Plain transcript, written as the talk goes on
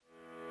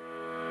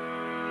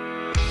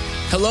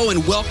Hello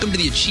and welcome to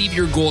the Achieve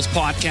Your Goals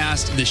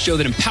podcast, the show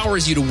that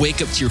empowers you to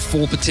wake up to your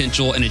full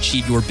potential and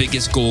achieve your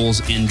biggest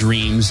goals and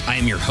dreams. I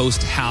am your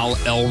host, Hal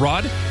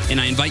Elrod, and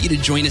I invite you to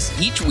join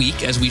us each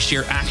week as we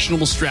share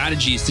actionable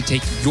strategies to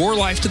take your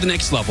life to the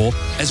next level,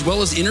 as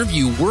well as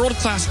interview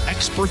world-class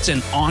experts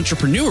and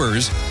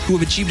entrepreneurs who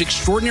have achieved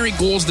extraordinary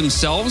goals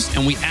themselves,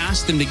 and we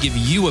ask them to give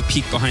you a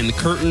peek behind the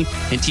curtain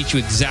and teach you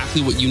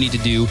exactly what you need to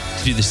do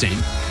the same.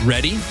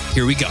 Ready?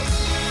 Here we go.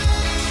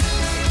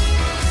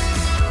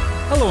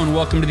 Hello and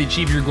welcome to the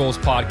Achieve Your Goals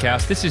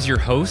podcast. This is your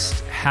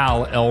host,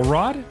 Hal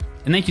Elrod,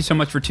 and thank you so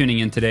much for tuning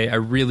in today. I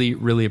really,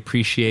 really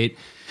appreciate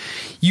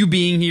you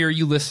being here,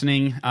 you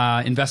listening,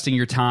 investing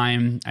your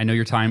time. I know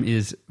your time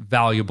is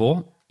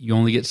valuable. You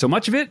only get so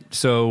much of it,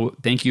 so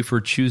thank you for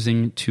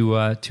choosing to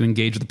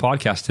engage with the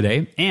podcast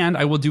today. And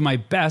I will do my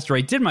best, or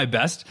I did my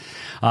best,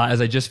 as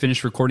I just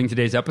finished recording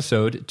today's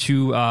episode,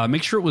 to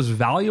make sure it was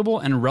valuable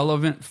and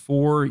relevant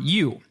for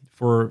you,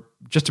 for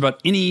just about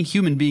any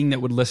human being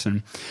that would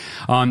listen.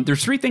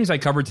 There's three things I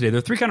covered today.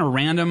 They're three kind of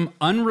random,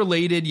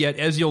 unrelated, yet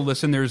as you'll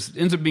listen,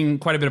 ends up being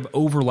quite a bit of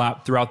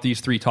overlap throughout these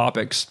three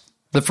topics.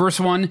 The first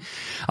one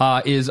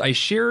is I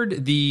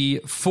shared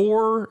the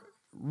 4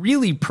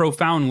 really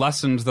profound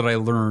lessons that I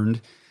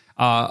learned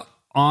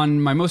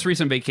on my most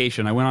recent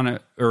vacation. I went on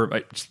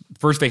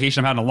first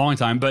vacation I've had in a long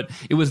time, but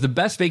it was the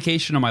best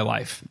vacation of my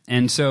life.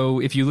 And so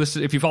if you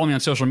follow me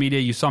on social media,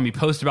 you saw me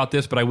post about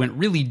this, but I went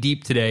really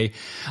deep today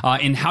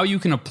in how you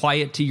can apply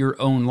it to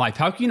your own life.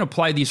 How can you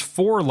apply these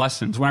 4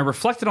 lessons? When I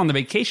reflected on the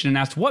vacation and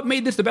asked, what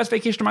made this the best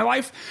vacation of my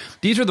life?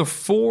 These are the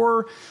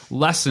 4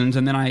 lessons.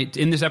 And then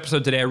in this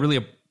episode today, I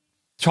really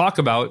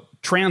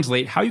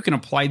translate how you can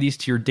apply these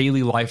to your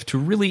daily life to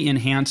really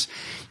enhance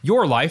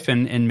your life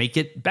and make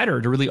it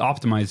better, to really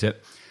optimize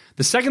it.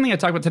 The second thing I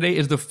talk about today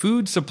is the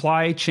food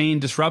supply chain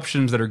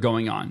disruptions that are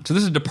going on. So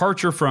this is a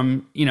departure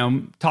from,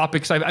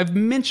 topics. I've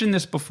mentioned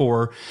this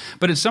before,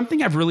 but it's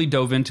something I've really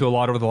dove into a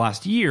lot over the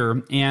last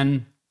year.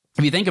 And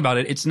if you think about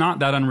it, it's not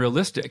that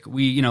unrealistic.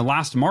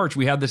 Last March,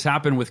 we had this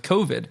happen with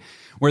COVID,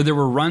 where there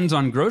were runs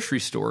on grocery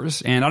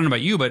stores. And I don't know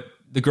about you, but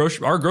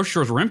our grocery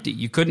stores were empty.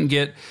 You couldn't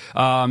get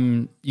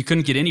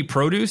any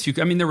produce.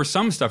 There was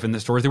some stuff in the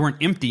stores. They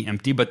weren't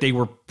empty, but they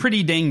were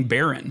pretty dang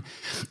barren.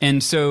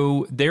 And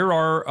so there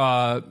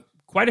are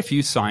quite a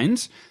few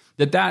signs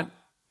that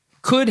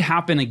could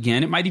happen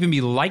again. It might even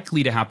be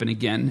likely to happen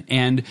again.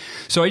 And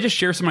so I just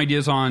share some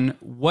ideas on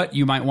what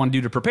you might want to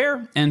do to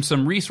prepare and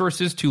some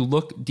resources to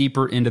look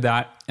deeper into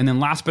that. And then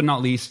last but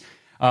not least,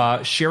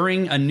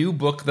 sharing a new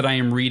book that I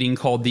am reading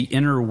called The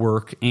Inner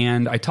Work.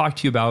 And I talked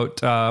to you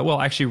about,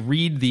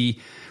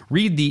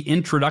 read the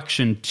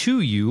introduction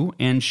to you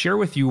and share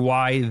with you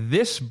why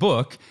this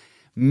book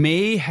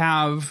may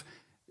have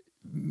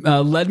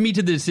led me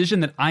to the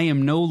decision that I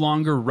am no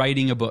longer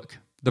writing a book.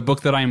 The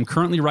book that I am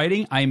currently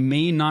writing, I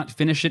may not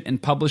finish it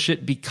and publish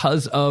it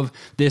because of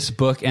this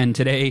book. And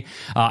today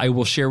I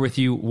will share with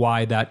you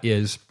why that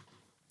is.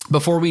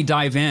 Before we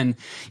dive in,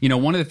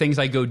 one of the things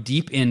I go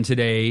deep in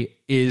today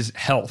is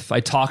health. I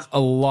talk a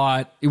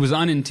lot. It was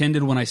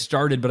unintended when I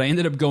started, but I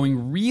ended up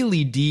going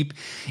really deep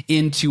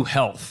into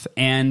health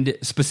and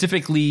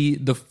specifically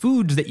the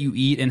foods that you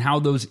eat and how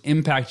those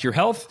impact your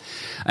health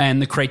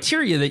and the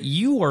criteria that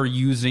you are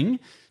using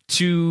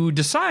to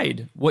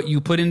decide what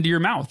you put into your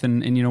mouth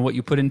and what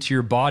you put into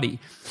your body.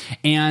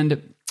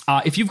 And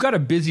if you've got a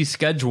busy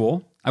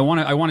schedule, I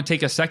want to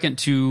take a second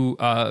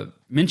to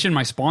mention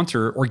my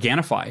sponsor,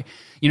 Organifi.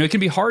 It can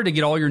be hard to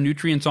get all your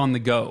nutrients on the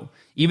go.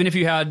 Even if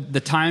you had the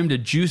time to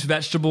juice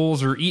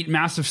vegetables or eat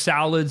massive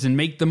salads and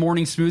make the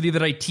morning smoothie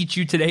that I teach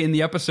you today in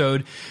the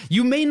episode,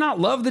 you may not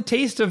love the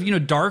taste of,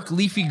 dark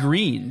leafy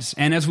greens.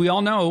 And as we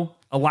all know,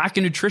 a lack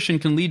of nutrition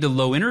can lead to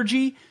low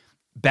energy,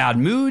 bad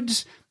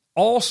moods,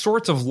 all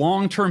sorts of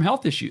long-term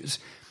health issues.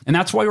 And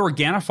that's why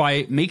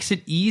Organifi makes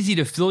it easy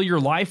to fill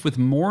your life with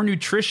more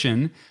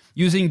nutrition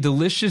using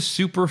delicious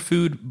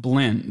superfood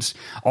blends.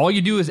 All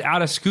you do is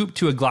add a scoop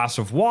to a glass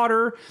of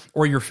water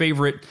or your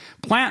favorite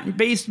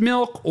plant-based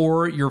milk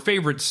or your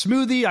favorite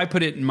smoothie. I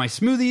put it in my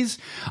smoothies,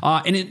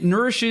 and it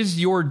nourishes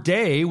your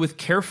day with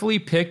carefully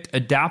picked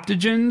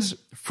adaptogens,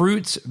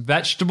 fruits,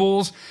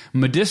 vegetables,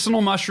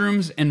 medicinal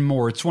mushrooms, and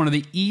more. It's one of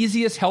the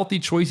easiest healthy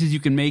choices you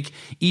can make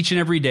each and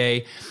every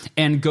day.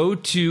 And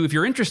if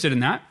you're interested in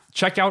that,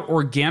 check out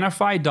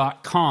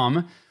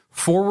Organifi.com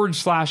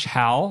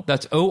 /Hal.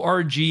 That's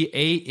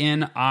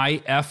ORGANIFI,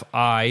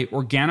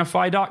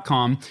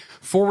 Organifi.com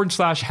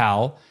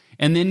 /Hal.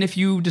 And then if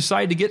you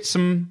decide to get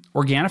some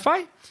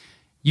Organifi,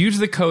 use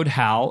the code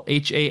HAL,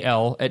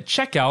 HAL, at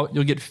checkout.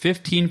 You'll get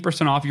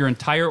 15% off your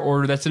entire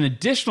order. That's an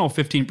additional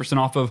 15%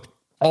 off of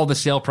all the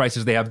sale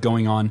prices they have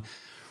going on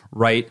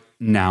right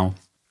now.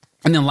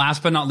 And then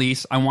last but not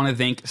least, I want to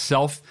thank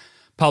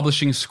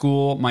Self-Publishing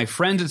School. My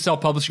friends at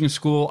Self-Publishing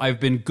School, I've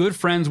been good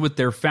friends with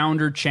their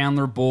founder,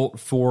 Chandler Bolt,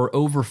 for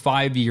over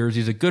 5 years.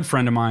 He's a good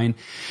friend of mine,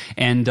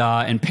 and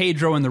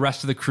Pedro and the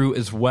rest of the crew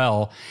as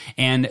well.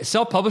 And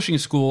Self-Publishing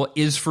School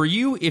is for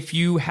you if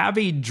you have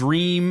a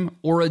dream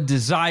or a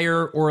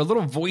desire or a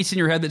little voice in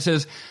your head that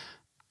says,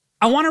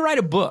 I want to write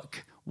a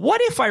book. what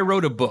if I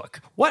wrote a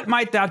book? What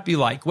might that be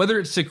like? Whether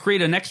it's to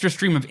create an extra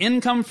stream of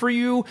income for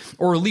you,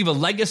 or leave a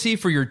legacy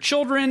for your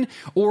children,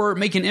 or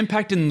make an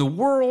impact in the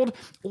world,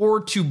 or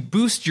to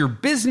boost your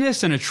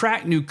business and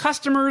attract new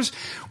customers,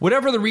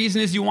 whatever the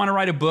reason is you want to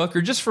write a book,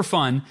 or just for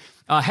fun,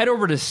 head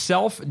over to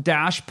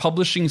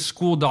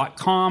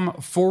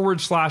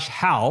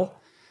self-publishingschool.com/Hal.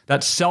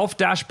 That's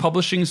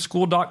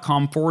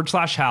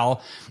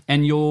self-publishingschool.com/Hal,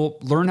 and you'll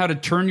learn how to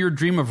turn your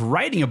dream of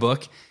writing a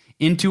book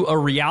into a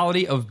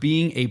reality of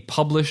being a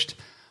published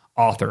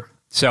author.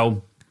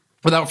 So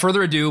without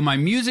further ado, my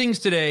musings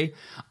today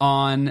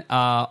on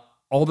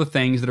all the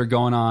things that are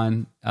going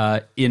on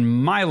in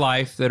my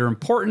life that are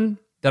important,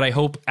 that I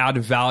hope add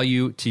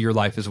value to your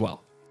life as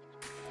well.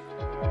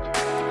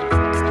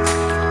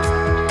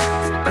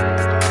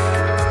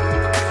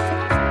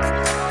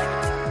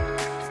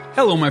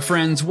 Hello, my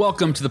friends.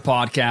 Welcome to the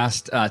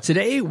podcast.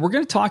 Today, we're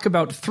going to talk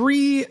about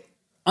three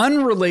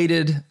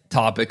unrelated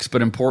topics,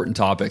 but important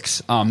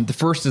topics. The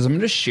first is I'm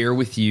going to share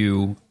with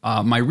you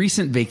my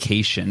recent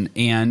vacation,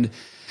 and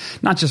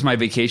not just my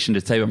vacation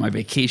to tell you about my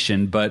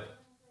vacation, but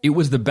it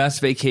was the best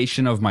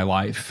vacation of my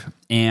life.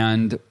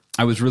 And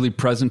I was really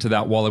present to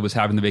that while I was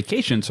having the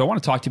vacation. So I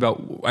want to talk to you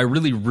about, I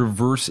really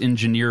reverse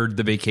engineered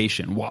the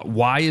vacation.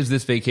 Why is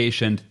this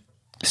vacation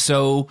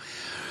so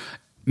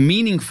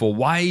meaningful?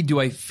 Why do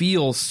I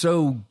feel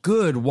so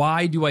good?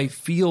 Why do I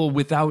feel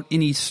without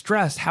any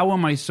stress? How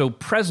am I so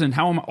present?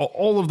 How am I,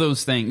 all of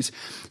those things,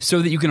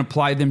 so that you can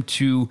apply them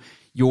to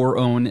your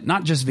own,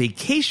 not just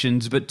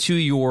vacations, but to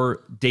your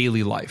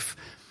daily life.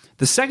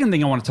 The second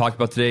thing I want to talk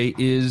about today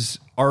is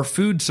our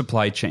food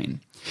supply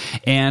chain.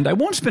 And I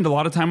won't spend a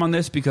lot of time on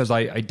this because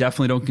I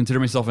definitely don't consider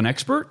myself an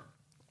expert.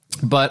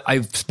 But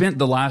I've spent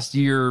the last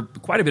year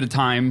quite a bit of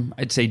time,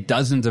 I'd say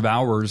dozens of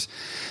hours,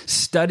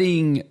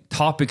 studying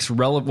topics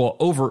relevant, well,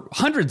 over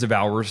hundreds of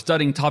hours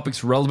studying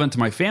topics relevant to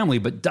my family,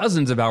 but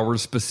dozens of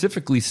hours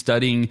specifically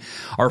studying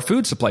our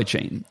food supply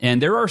chain.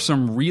 And there are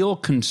some real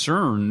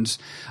concerns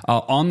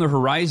on the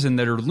horizon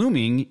that are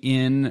looming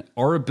in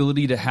our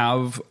ability to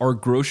have our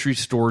grocery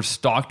stores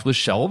stocked with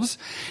shelves,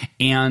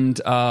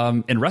 and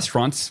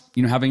restaurants,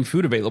 having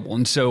food available.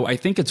 And so I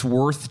think it's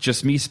worth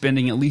just me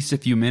spending at least a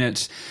few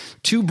minutes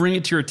to bring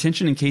it to your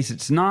attention in case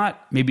it's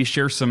not. Maybe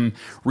share some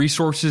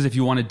resources if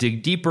you want to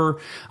dig deeper.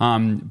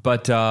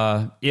 But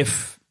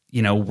if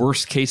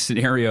worst case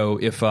scenario,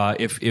 if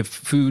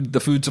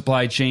the food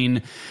supply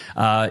chain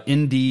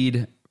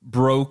indeed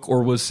broke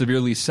or was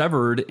severely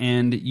severed,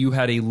 and you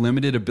had a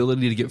limited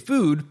ability to get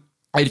food,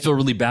 I'd feel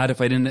really bad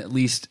if I didn't at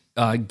least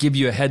give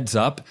you a heads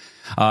up,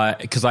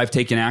 because I've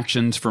taken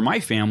actions for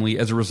my family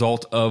as a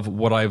result of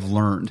what I've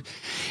learned.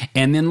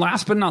 And then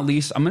last but not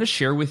least, I'm going to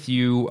share with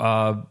you.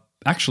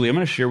 Actually, I'm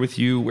going to share with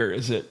you, where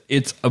is it?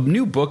 It's a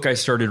new book I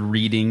started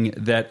reading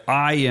that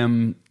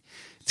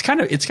it's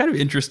kind of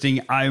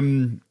interesting.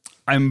 I'm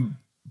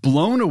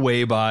blown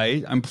away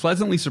by, I'm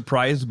pleasantly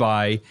surprised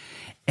by,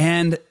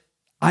 and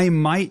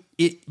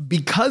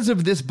because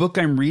of this book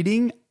I'm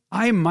reading,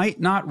 I might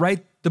not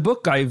write the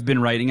book I've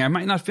been writing. I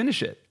might not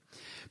finish it,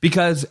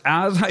 because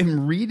as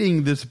I'm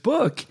reading this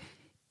book,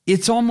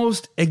 it's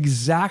almost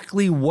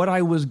exactly what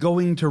I was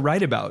going to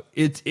write about.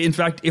 In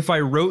fact, if I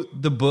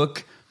wrote the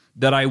book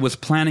that I was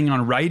planning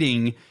on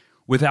writing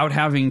without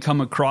having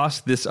come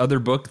across this other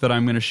book that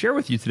I'm going to share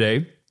with you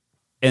today,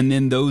 and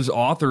then those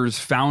authors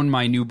found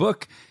my new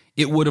book,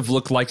 it would have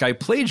looked like I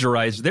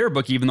plagiarized their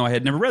book, even though I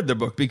had never read the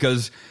book,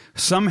 because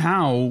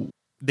somehow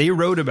we're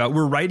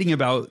writing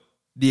about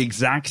the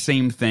exact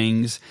same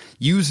things,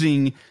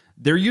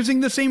 they're using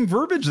the same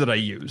verbiage that I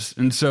use.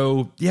 And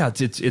so, yeah,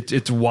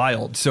 it's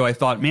wild. So I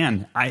thought,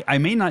 man, I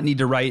may not need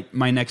to write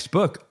my next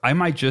book. I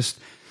might just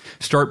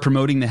start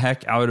promoting the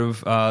heck out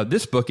of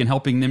this book and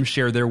helping them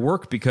share their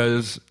work,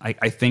 because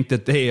I think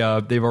that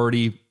they've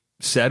already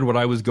said what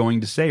I was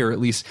going to say, or at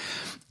least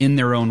in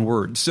their own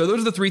words. So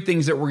those are the three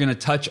things that we're going to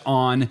touch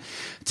on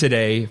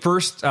today.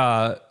 First,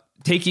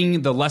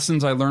 taking the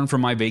lessons I learned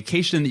from my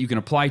vacation that you can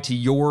apply to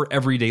your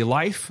everyday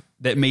life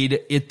that made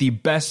it the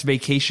best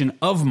vacation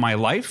of my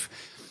life.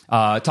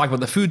 Talk about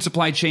the food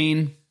supply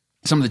chain,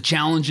 some of the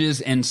challenges,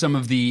 and some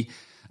of the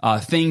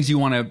things you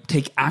want to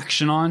take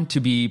action on to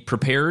be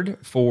prepared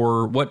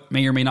for what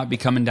may or may not be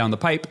coming down the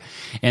pipe.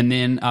 And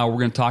then we're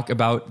going to talk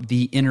about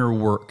The Inner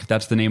Work.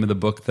 That's the name of the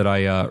book that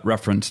I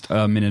referenced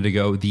a minute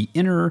ago. The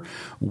Inner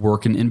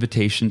Work, an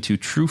invitation to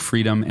true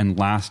freedom and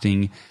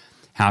lasting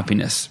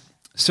happiness.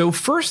 So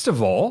first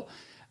of all,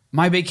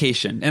 my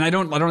vacation. And I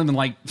don't even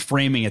like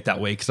framing it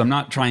that way, because I'm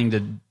not trying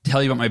to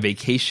tell you about my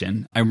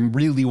vacation. I'm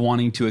really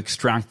wanting to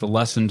extract the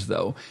lessons,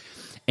 though.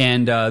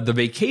 And the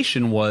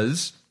vacation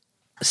was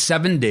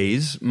 7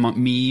 days.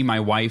 Me, my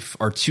wife,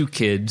 our two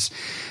kids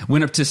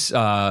went up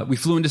to, we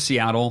flew into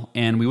Seattle,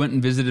 and we went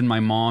and visited my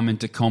mom in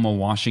Tacoma,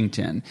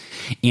 Washington.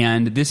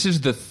 And this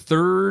is the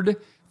third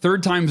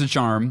time's a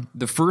charm.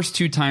 The first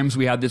two times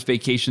we had this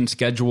vacation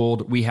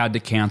scheduled, we had to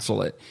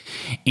cancel it.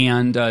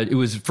 And it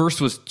was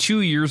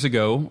 2 years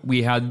ago.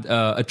 We had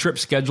a trip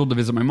scheduled to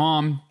visit my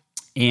mom,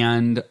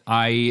 and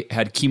I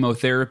had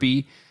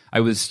chemotherapy I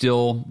was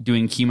still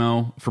doing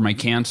chemo for my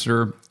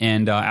cancer.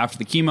 And after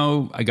the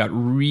chemo, I got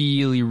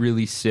really,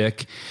 really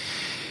sick.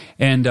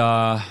 And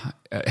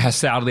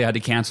sadly, I had to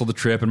cancel the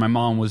trip. And my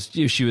mom was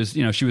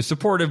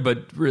supportive,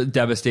 but really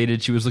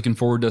devastated. She was looking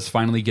forward to us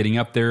finally getting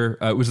up there.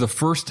 It was the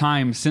first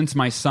time since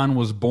my son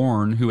was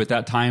born, who at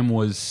that time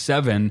was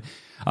 7.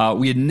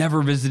 We had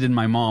never visited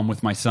my mom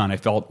with my son. I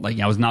felt like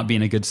I was not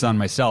being a good son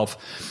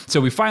myself.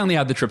 So we finally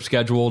had the trip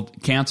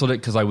scheduled, canceled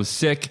it because I was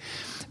sick.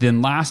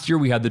 Then last year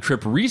we had the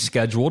trip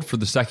rescheduled for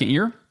the second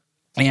year,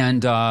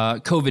 and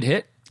COVID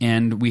hit.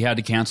 And we had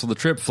to cancel the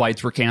trip.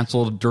 Flights were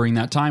canceled during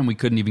that time. We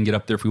couldn't even get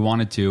up there if we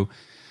wanted to.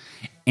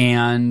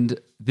 And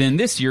then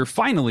this year,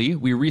 finally,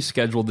 we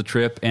rescheduled the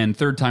trip, and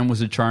third time was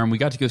a charm. We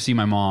got to go see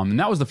my mom. And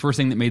that was the first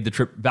thing that made the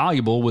trip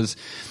valuable was,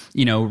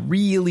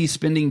 really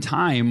spending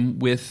time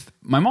with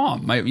my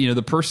mom,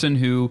 the person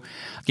who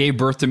gave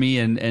birth to me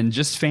and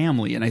just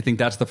family. And I think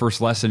that's the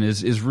first lesson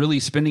is really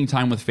spending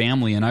time with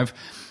family. And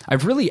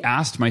I've really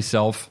asked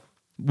myself,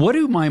 what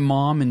do my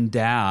mom and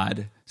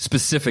dad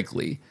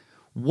specifically,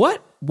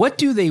 what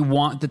do they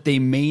want that they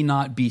may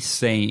not be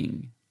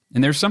saying?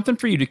 And there's something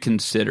for you to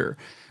consider.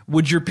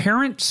 Would your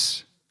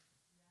parents,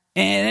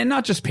 and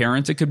not just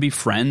parents, it could be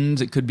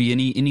friends, it could be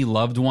any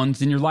loved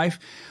ones in your life,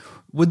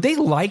 would they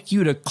like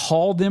you to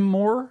call them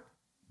more?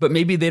 But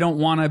maybe they don't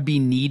want to be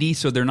needy,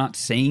 so they're not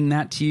saying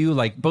that to you.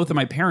 Like both of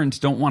my parents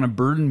don't want to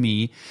burden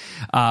me.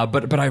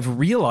 But I've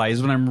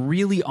realized when I'm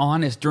really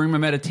honest during my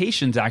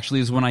meditations, actually,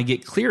 is when I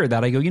get clear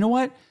that I go, you know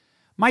what?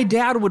 My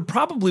dad would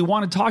probably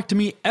want to talk to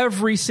me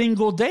every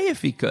single day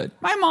if he could.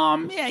 My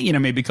mom,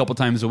 maybe a couple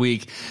times a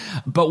week.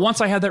 But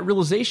once I had that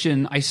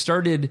realization, I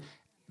started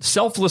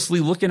selflessly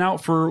looking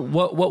out for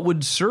what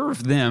would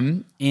serve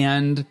them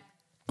and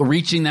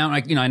reaching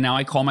out. Now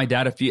I call my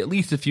dad at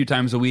least a few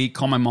times a week,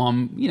 call my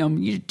mom,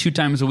 2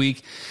 times a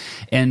week.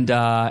 And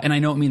I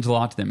know it means a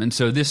lot to them. And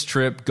so this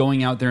trip,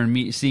 going out there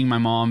and seeing my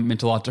mom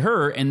meant a lot to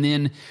her. And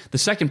then the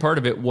second part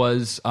of it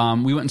was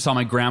we went and saw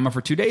my grandma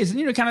for 2 days, and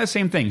kind of the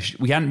same thing.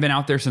 We hadn't been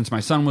out there since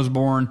my son was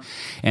born,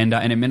 and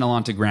it meant a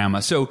lot to grandma.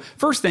 So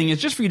first thing is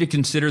just for you to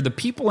consider the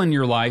people in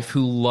your life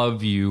who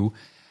love you.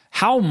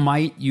 How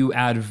might you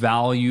add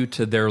value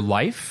to their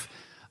life?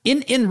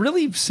 In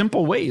really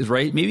simple ways,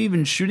 right? Maybe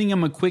even shooting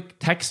them a quick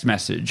text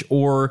message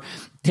or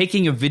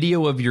taking a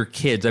video of your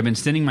kids. I've been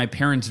sending my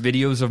parents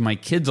videos of my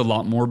kids a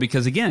lot more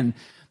because, again,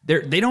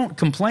 they don't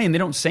complain. They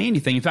don't say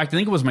anything. In fact, I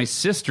think it was my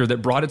sister that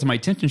brought it to my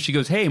attention. She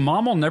goes, hey,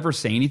 Mom will never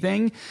say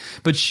anything,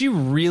 but she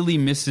really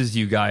misses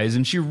you guys,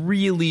 and she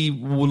really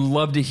would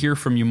love to hear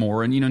from you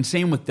more. And, and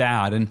same with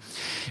Dad. And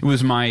it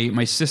was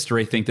my sister,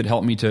 I think, that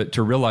helped me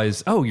to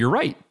realize, oh, you're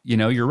right.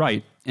 You're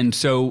right. And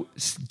so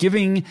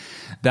giving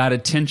that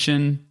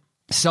attention,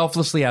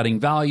 selflessly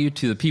adding value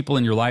to the people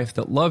in your life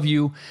that love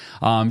you,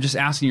 just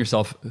asking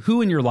yourself,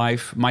 who in your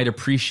life might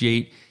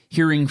appreciate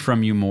hearing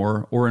from you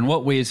more, or in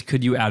what ways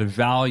could you add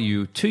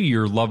value to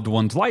your loved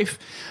one's life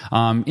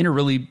in a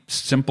really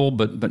simple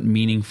but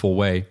meaningful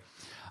way.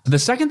 The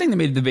second thing that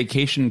made the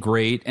vacation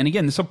great, and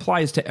again, this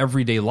applies to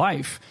everyday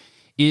life,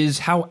 is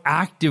how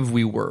active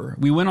we were.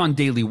 We went on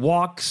daily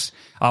walks.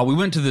 We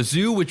went to the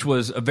zoo, which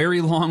was a very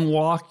long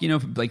walk,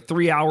 like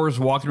 3 hours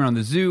walking around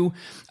the zoo.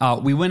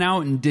 We went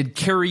out and did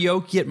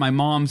karaoke at my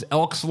mom's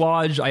Elks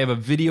Lodge. I have a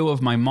video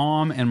of my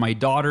mom and my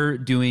daughter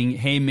doing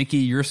Hey Mickey,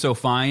 You're So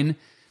Fine.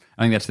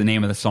 I think that's the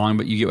name of the song,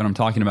 but you get what I'm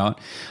talking about.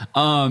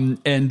 And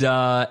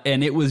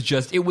it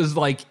was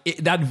like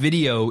that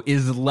video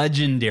is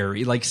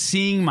legendary. Like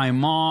seeing my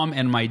mom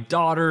and my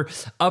daughter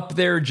up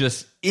there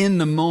just in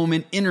the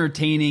moment,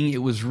 entertaining. It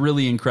was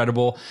really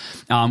incredible.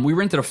 We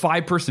rented a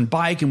 5-person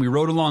bike and we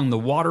rode along the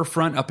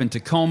waterfront up in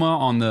Tacoma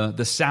on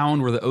the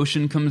sound where the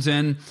ocean comes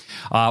in.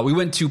 We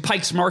went to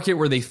Pike's Market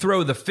where they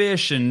throw the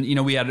fish, and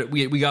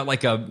we got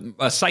like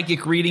a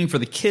psychic reading for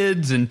the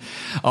kids, and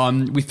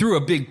we threw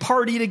a big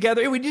party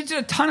together. We did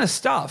a ton of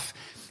stuff.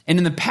 And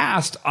in the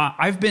past,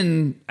 I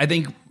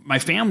think my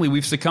family,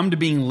 we've succumbed to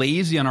being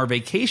lazy on our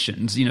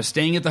vacations,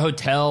 staying at the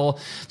hotel,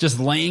 just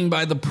laying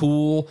by the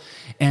pool.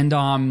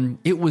 And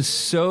it was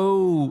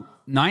so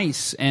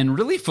nice and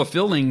really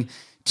fulfilling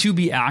to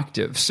be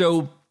active.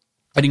 So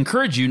I'd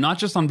encourage you, not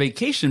just on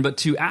vacation, but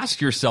to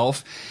ask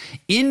yourself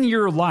in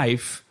your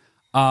life,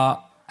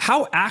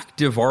 how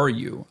active are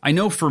you? I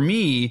know for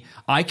me,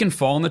 I can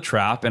fall in the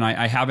trap, and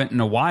I haven't in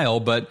a while,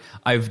 but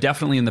I've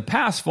definitely in the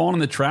past fallen in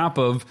the trap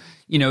of,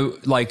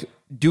 like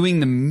doing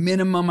the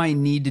minimum I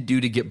need to do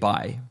to get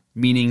by.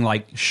 Meaning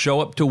like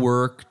show up to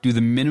work, do the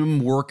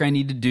minimum work I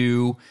need to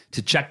do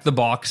to check the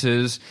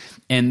boxes,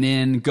 and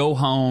then go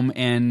home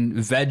and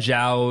veg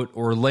out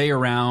or lay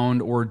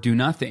around or do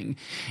nothing.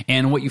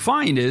 And what you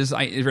find is,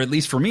 or at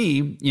least for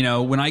me,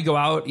 when I go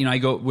out,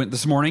 went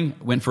this morning,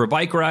 went for a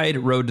bike ride,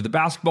 rode to the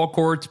basketball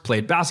courts,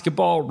 played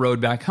basketball,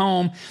 rode back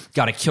home,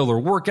 got a killer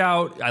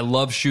workout. I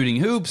love shooting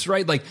hoops,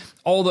 right? Like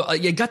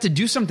I got to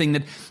do something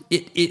that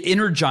it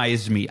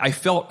energized me. I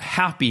felt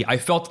happy. I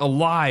felt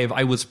alive.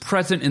 I was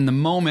present in the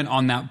moment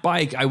on that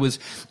bike. I was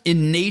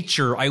in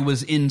nature. I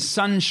was in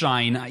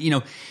sunshine.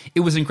 It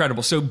was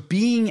incredible. So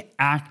being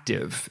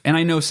active, and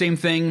I know same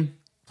thing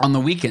on the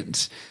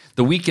weekends.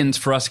 The weekends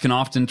for us can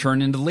often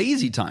turn into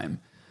lazy time.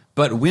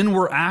 But when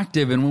we're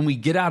active and when we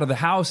get out of the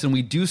house and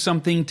we do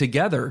something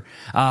together,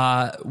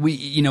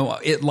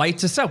 it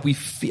lights us up.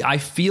 I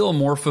feel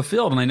more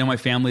fulfilled, and I know my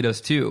family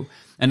does too.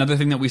 Another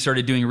thing that we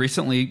started doing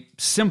recently,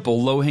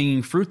 simple,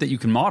 low-hanging fruit that you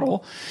can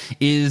model,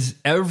 is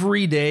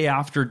every day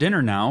after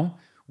dinner now,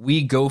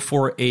 we go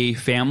for a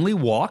family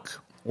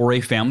walk or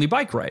a family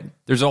bike ride.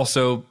 There's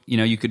also,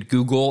 you could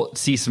Google,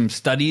 see some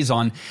studies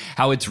on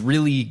how it's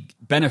really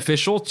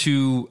beneficial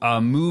to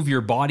move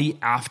your body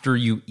after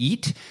you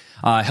eat,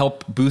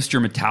 help boost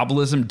your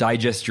metabolism,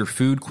 digest your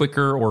food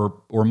quicker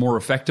or more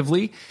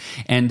effectively.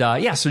 And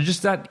so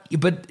just that,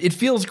 but it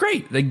feels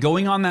great. Like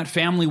going on that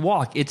family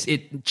walk,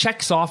 it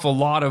checks off a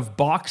lot of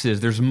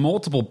boxes. There's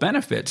multiple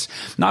benefits,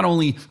 not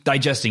only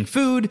digesting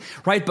food,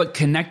 right, but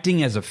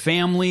connecting as a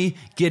family,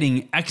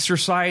 getting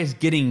exercise,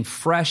 getting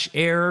fresh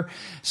air,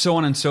 so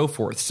on and so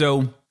forth.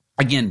 So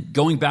again,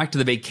 going back to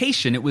the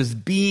vacation, it was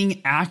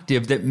being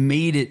active that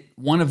made it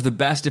one of the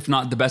best, if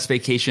not the best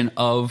vacation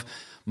of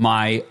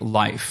my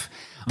life.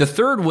 The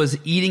third was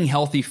eating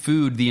healthy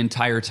food the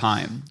entire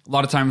time. A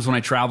lot of times when I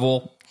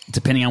travel,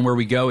 depending on where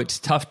we go, it's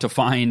tough to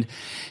find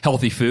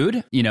healthy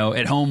food.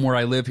 At home where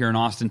I live here in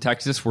Austin,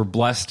 Texas, we're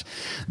blessed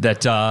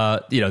that,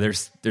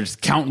 there's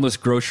countless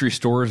grocery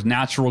stores,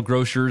 Natural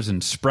Grocers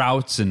and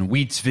Sprouts and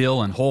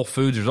Wheatsville and Whole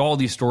Foods. There's all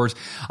these stores.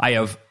 I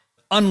have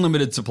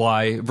unlimited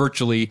supply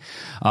virtually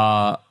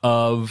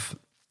of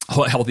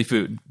healthy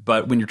food.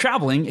 But when you're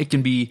traveling, it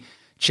can be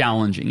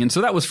challenging. And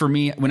so that was for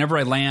me. Whenever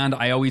I land,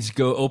 I always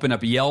go open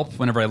up Yelp.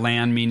 Whenever I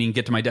land, meaning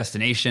get to my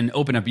destination,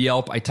 open up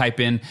Yelp. I type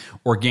in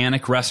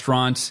organic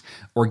restaurants,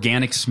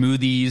 organic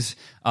smoothies,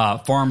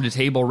 farm to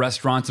table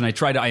restaurants. And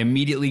I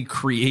immediately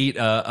create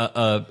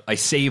I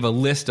save a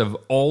list of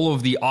all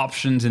of the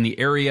options in the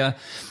area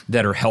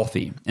that are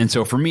healthy. And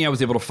so for me, I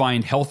was able to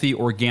find healthy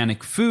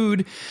organic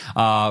food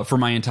for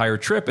my entire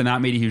trip. And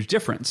that made a huge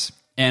difference.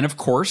 And of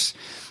course,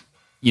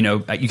 you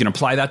can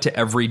apply that to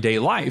everyday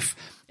life.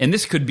 And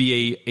this could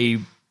be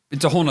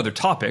it's a whole nother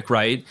topic,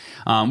 right?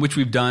 Which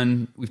we've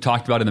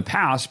talked about in the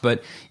past,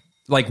 but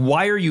like,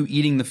 why are you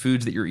eating the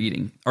foods that you're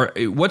eating? Or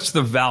what's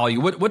the value?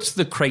 What's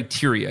the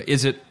criteria?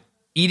 Is it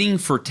eating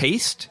for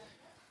taste?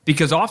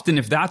 Because often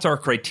if that's our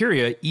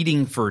criteria,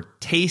 eating for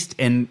taste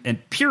and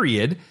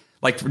period,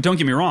 like, don't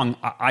get me wrong,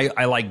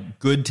 I like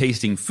good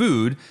tasting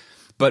food,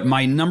 but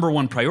my number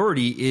one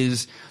priority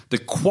is the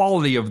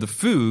quality of the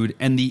food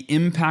and the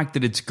impact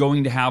that it's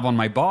going to have on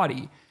my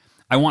body.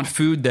 I want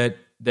food that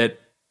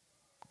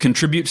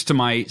contributes to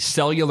my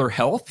cellular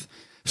health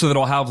so that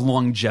I'll have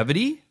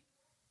longevity,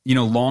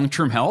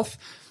 long-term health,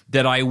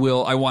 that I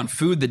want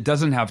food that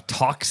doesn't have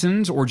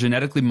toxins or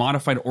genetically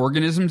modified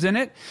organisms in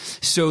it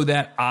so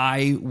that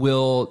I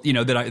will,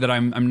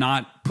 I'm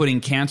not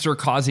putting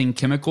cancer-causing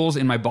chemicals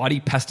in my body,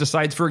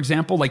 pesticides, for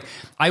example. Like,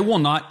 I will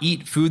not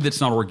eat food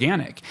that's not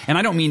organic. And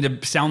I don't mean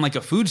to sound like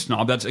a food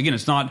snob.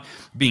 It's not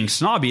being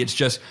snobby. It's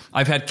just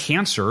I've had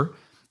cancer,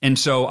 and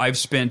so I've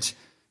spent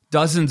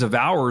dozens of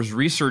hours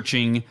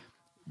researching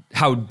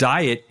how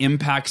diet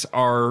impacts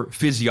our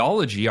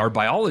physiology, our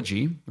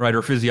biology, right?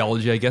 Or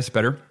physiology, I guess,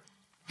 better.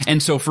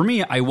 And so for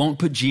me, I won't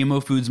put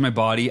GMO foods in my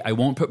body. I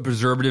won't put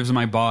preservatives in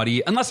my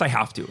body unless I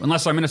have to,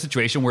 unless I'm in a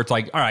situation where it's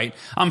like, all right,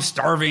 I'm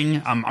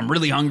starving. I'm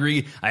really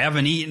hungry. I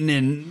haven't eaten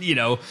in,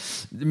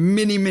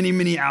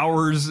 many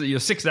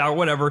hours, 6 hours,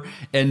 whatever.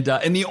 And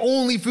the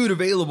only food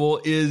available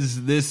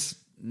is this,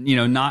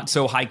 not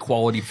so high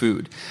quality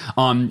food.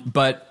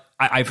 But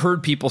I've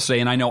heard people say,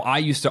 and I know I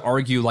used to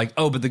argue like,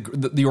 oh, but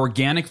the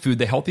organic food,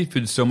 the healthy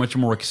food is so much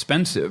more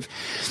expensive.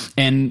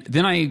 And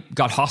then I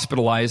got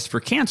hospitalized for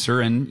cancer,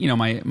 and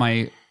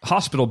my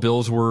hospital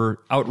bills were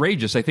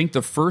outrageous. I think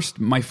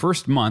my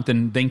first month,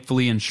 and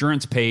thankfully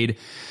insurance paid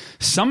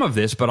some of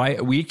this,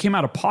 but we came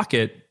out of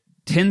pocket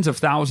tens of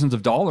thousands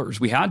of dollars.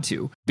 We had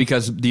to,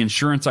 because the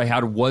insurance I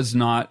had was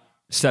not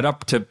set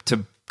up to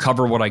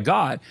cover what I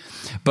got.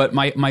 But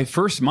my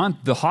first month,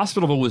 the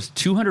hospital bill was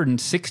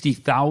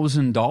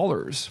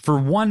 $260,000 for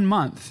 1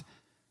 month.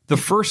 The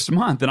first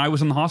month, and I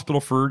was in the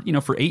hospital for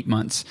 8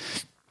 months.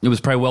 It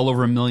was probably well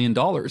over $1 million.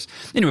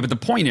 Anyway, but the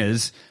point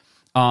is,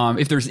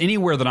 if there's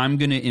anywhere that I'm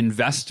going to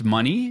invest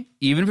money,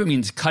 even if it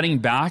means cutting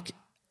back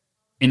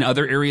in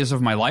other areas of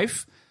my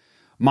life,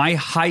 my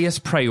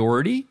highest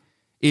priority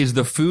is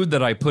the food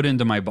that I put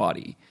into my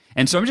body.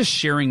 And so I'm just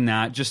sharing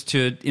that just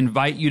to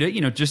invite you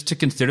to, just to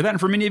consider that. And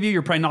for many of you,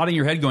 you're probably nodding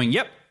your head going,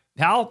 yep,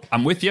 Hal,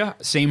 I'm with you.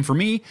 Same for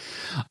me.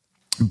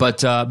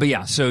 But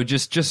yeah, so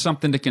just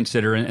something to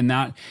consider. And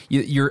that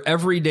your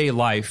everyday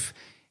life,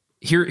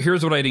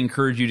 here's what I'd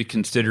encourage you to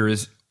consider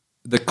is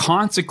the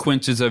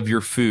consequences of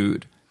your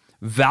food,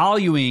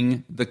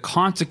 valuing the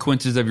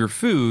consequences of your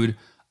food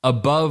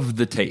above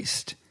the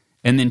taste.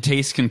 And then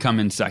taste can come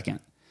in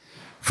second.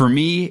 For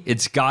me,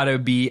 it's got to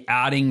be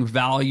adding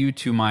value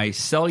to my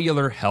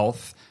cellular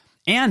health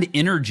and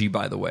energy,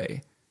 by the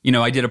way.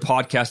 I did a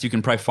podcast you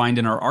can probably find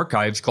in our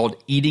archives called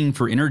Eating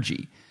for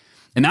Energy.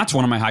 And that's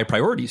one of my high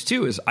priorities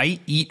too, is I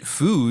eat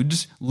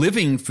foods,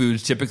 living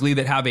foods typically,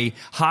 that have a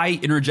high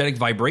energetic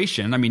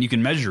vibration. I mean, you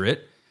can measure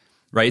it.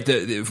 right?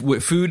 The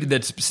food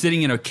that's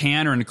sitting in a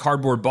can or in a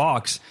cardboard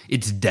box,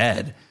 it's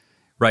dead,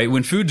 right?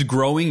 When food's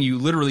growing, you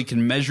literally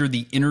can measure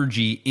the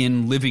energy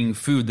in living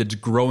food that's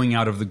growing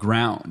out of the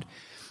ground.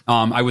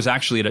 I was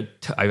actually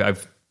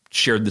I've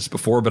shared this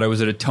before, but I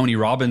was at a Tony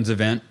Robbins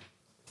event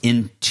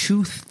in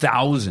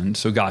 2000.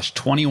 So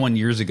 21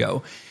 years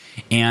ago.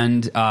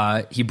 And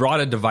he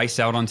brought a device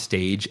out on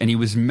stage and he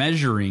was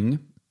measuring,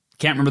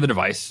 can't remember the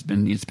device,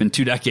 it's been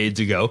 2 decades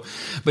ago,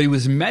 but he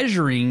was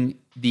measuring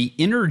the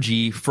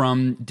energy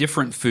from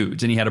different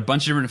foods. And he had a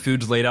bunch of different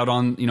foods laid out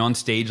on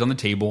stage on the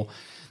table.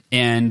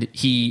 And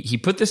he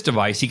put this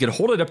device, he could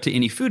hold it up to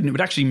any food and it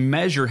would actually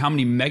measure how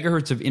many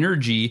megahertz of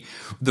energy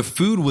the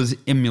food was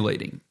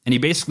emulating. And he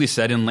basically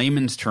said in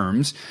layman's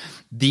terms,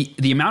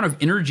 the amount of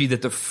energy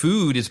that the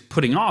food is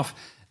putting off,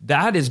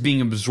 that is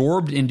being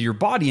absorbed into your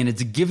body and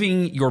it's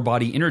giving your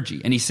body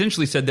energy. And he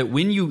essentially said that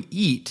when you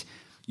eat,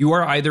 you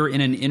are either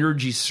in an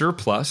energy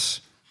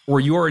surplus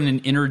or you are in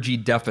an energy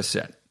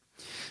deficit.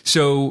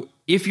 So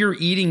if you're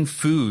eating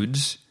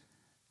foods,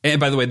 and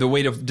by the way, the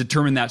way to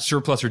determine that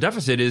surplus or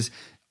deficit is,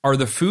 are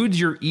the foods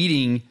you're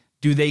eating,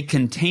 do they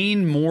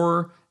contain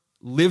more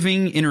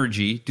living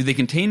energy? Do they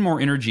contain more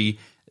energy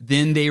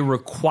than they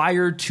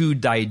require to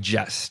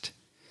digest?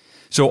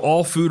 So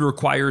all food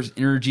requires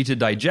energy to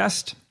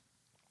digest.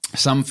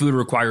 Some food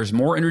requires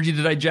more energy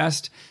to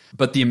digest,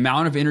 but the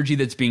amount of energy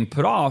that's being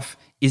put off,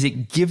 is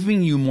it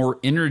giving you more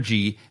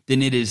energy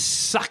than it is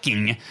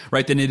sucking,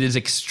 right? Than it is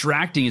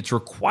extracting, it's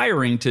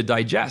requiring to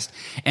digest.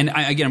 And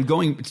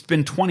it's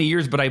been 20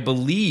 years, but I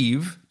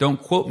believe, don't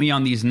quote me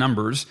on these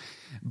numbers,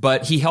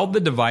 but he held the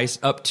device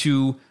up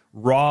to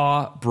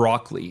raw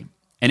broccoli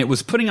and it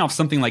was putting off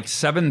something like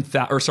 2,000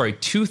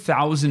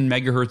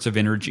 megahertz of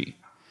energy.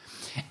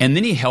 And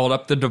then he held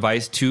up the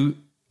device to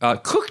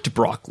cooked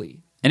broccoli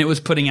and it was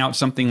putting out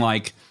something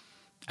like,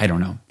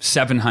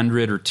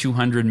 700 or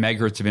 200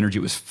 megahertz of energy.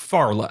 It was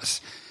far less.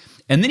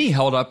 And then he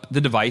held up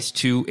the device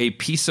to a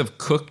piece of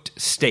cooked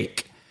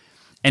steak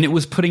and it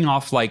was putting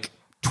off like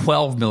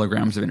 12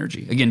 milligrams of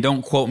energy. Again,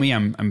 don't quote me.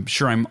 I'm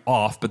sure I'm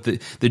off, but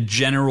the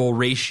general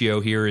ratio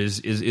here is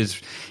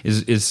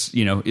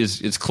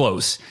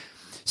close.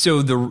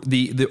 So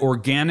the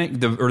organic,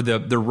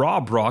 the raw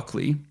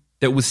broccoli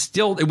that was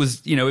still, it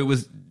was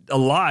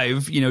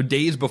alive,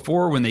 days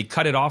before when they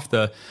cut it off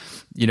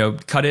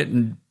cut it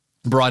and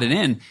brought it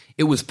in,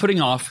 it was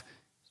putting off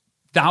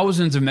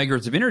thousands of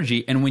megahertz of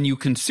energy. And when you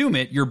consume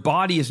it, your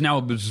body is now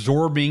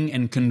absorbing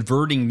and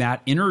converting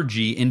that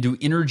energy into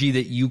energy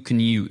that you can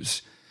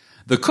use.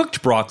 The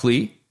cooked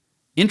broccoli,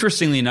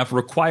 interestingly enough,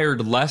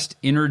 required less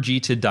energy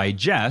to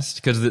digest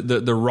because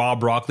the raw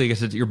broccoli, I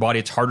guess your body,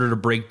 it's harder to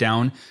break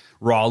down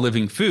raw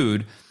living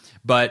food.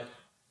 But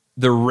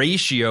the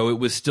ratio, it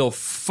was still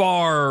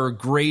far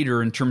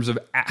greater in terms of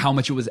how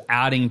much it was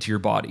adding to your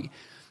body.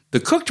 The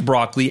cooked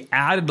broccoli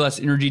added less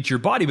energy to your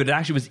body, but it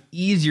actually was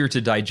easier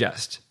to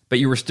digest. But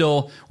you were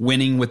still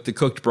winning with the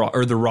cooked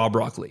or the raw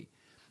broccoli.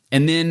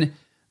 And then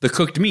the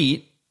cooked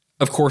meat,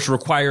 of course,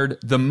 required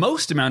the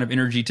most amount of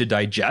energy to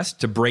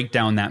digest, to break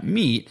down that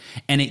meat,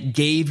 and it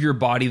gave your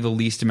body the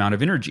least amount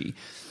of energy.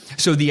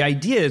 So the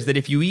idea is that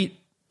if you eat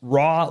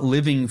raw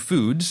living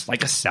foods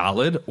like a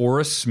salad or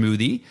a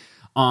smoothie,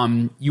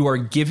 you are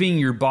giving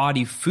your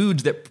body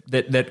foods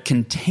that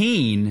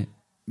contain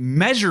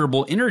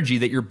measurable energy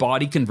that your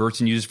body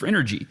converts and uses for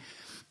energy.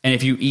 And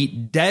if you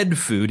eat dead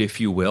food, if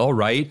you will,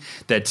 right,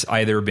 that's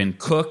either been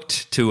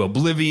cooked to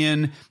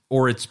oblivion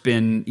or it's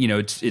been,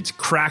 it's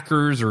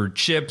crackers or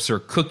chips or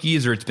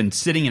cookies or it's been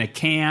sitting in a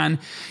can,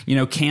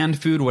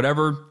 canned food,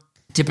 whatever,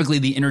 typically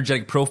the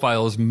energetic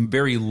profile is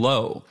very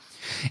low.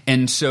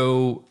 And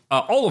so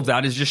all of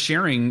that is just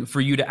sharing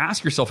for you to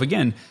ask yourself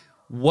again,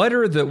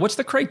 what's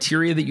the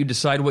criteria that you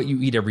decide what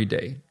you eat every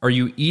day? Are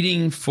you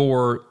eating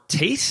for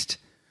taste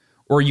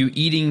or are you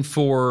eating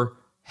for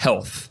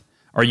health?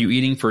 Are you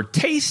eating for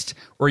taste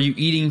or are you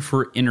eating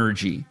for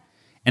energy?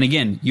 And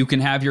again, you can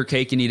have your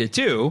cake and eat it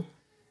too,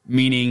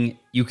 meaning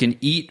you can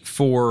eat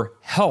for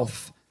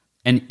health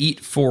and eat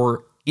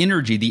for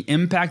energy, the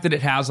impact that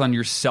it has on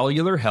your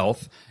cellular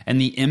health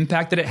and the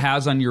impact that it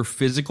has on your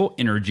physical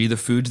energy, the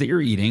foods that you're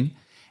eating.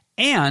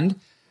 And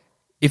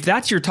if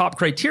that's your top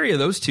criteria,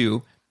 those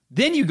two,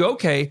 then you go,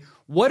 okay,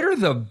 what are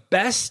the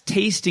best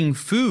tasting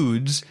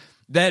foods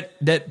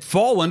that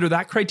fall under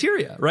that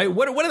criteria, right?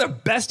 What are the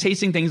best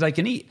tasting things I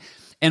can eat?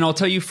 And I'll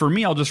tell you, for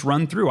me, I'll just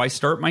run through. I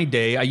start my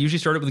day. I usually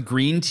start it with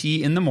green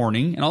tea in the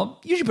morning, and I'll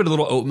usually put a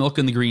little oat milk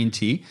in the green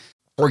tea,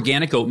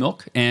 organic oat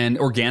milk and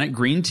organic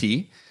green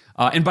tea.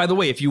 And by the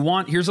way, if you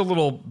want, here's a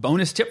little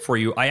bonus tip for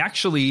you. I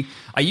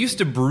used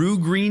to brew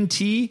green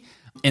tea,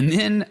 and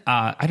then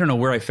I don't know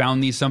where I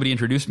found these. Somebody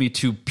introduced me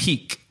to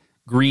Peak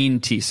green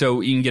tea.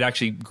 So you can get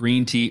actually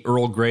green tea,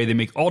 Earl Grey. They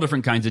make all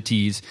different kinds of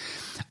teas.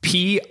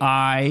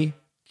 PIQUE.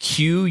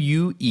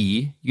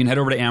 You can head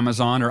over to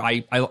Amazon, or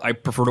I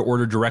prefer to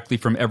order directly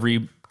from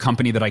every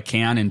company that I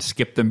can and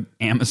skip the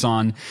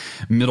Amazon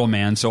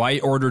middleman. So I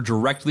order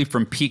directly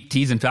from Peak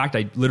Teas. In fact,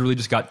 I literally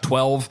just got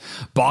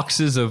 12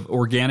 boxes of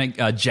organic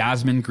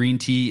jasmine green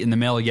tea in the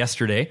mail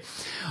yesterday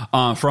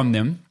from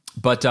them.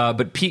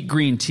 But Peak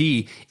Green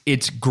Tea,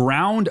 it's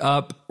ground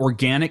up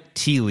organic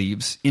tea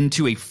leaves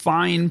into a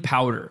fine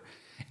powder.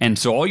 And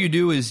so all you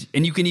do is,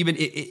 and you can even,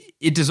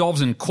 it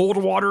dissolves in cold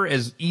water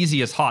as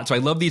easy as hot. So I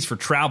love these for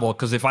travel,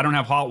 because if I don't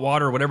have hot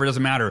water or whatever, it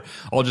doesn't matter.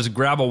 I'll just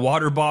grab a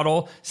water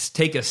bottle,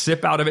 take a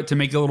sip out of it to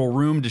make a little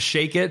room to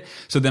shake it.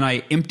 So then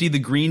I empty the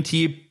green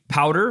tea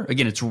powder.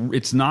 Again,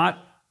 it's not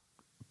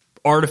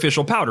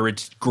artificial powder.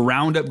 It's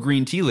ground up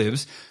green tea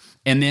leaves.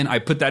 And then I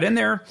put that in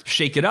there,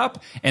 shake it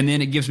up, and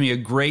then it gives me a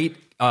great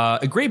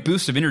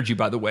boost of energy,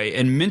 by the way,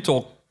 and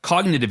mental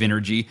cognitive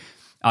energy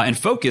and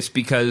focus,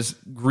 because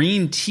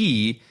green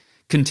tea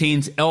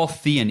contains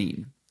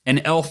L-theanine.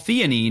 And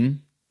L-theanine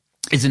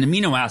is an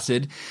amino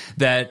acid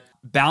that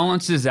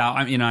balances out.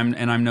 I mean,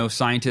 I'm no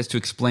scientist to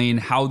explain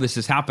how this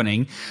is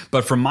happening,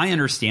 but from my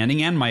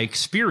understanding and my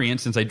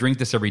experience, since I drink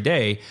this every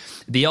day,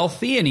 the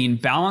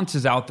L-theanine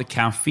balances out the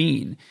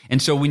caffeine.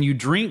 And so when you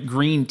drink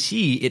green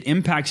tea, it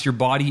impacts your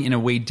body in a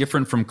way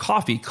different from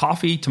coffee.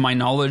 Coffee, to my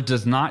knowledge,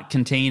 does not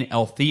contain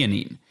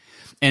L-theanine.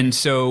 And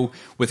so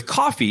with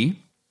coffee,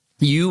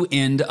 you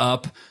end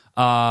up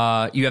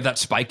you have that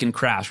spike and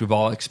crash. We've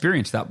all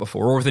experienced that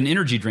before. Or with an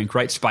energy drink,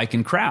 right? Spike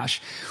and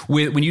crash.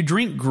 When you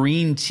drink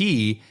green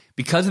tea,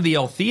 because of the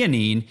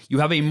L-theanine, you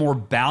have a more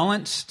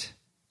balanced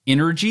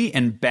energy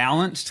and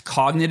balanced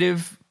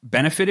cognitive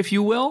benefit, if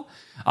you will,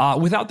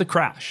 without the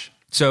crash.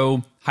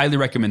 So highly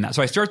recommend that.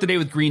 So I start the day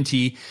with green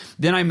tea.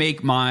 Then I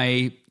make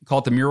call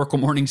it the Miracle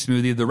Morning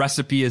Smoothie. The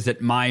recipe is at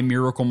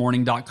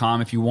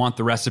mymiraclemorning.com if you want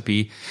the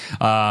recipe.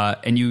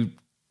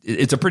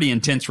 It's a pretty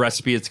intense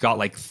recipe. It's got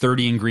like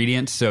 30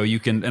 ingredients. So you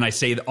can, and I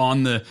say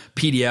on the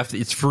PDF,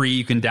 it's free.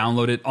 You can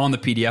download it on the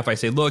PDF. I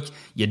say, look,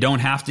 you don't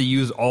have to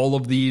use all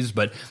of these,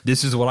 but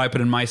this is what I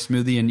put in my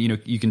smoothie, and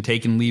you can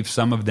take and leave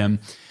some of them.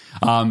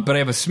 But I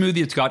have a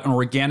smoothie. It's got an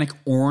organic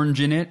orange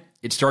in it.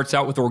 It starts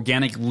out with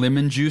organic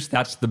lemon juice.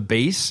 That's the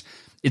base.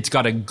 It's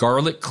got a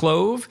garlic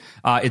clove.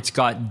 It's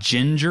got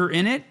ginger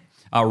in it.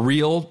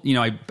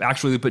 I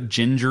actually put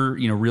ginger,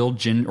 real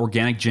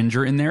organic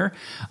ginger in there.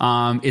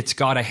 It's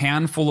got a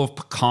handful of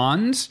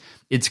pecans.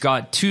 It's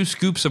got 2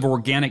 scoops of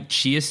organic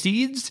chia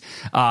seeds.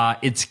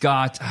 It's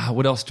got,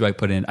 what else do I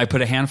put in? I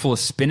put a handful of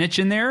spinach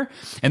in there.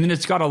 And then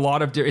it's got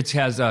it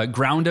has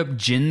ground up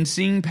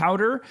ginseng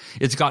powder.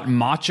 It's got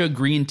matcha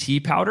green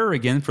tea powder,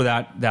 again, for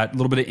that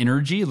little bit of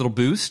energy, a little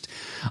boost.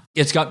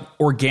 It's got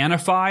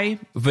Organifi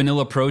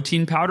vanilla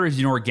protein powder. As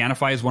you know,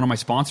 Organifi is one of my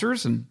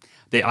sponsors, and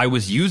I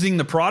was using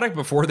the product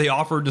before they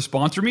offered to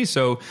sponsor me,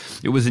 so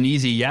it was an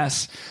easy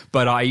yes.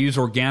 But I use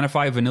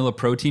Organifi vanilla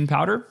protein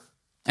powder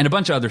and a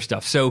bunch of other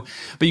stuff.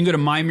 But you can go to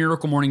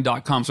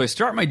mymiraclemorning.com. So I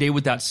start my day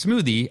with that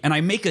smoothie, and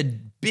I make a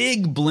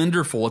big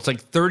blender full. It's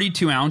like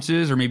 32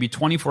 ounces or maybe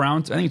 24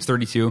 ounces. I think it's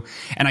 32.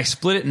 And I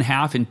split it in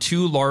half in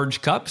 2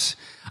 large cups.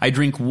 I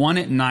drink one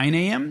at 9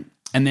 a.m.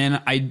 And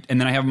then I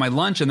have my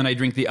lunch, and then I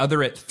drink the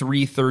other at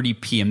 3:30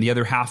 p.m., the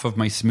other half of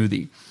my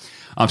smoothie.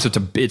 So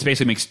it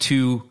basically makes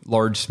 2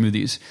 large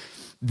smoothies.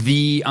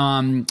 The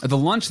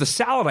lunch, the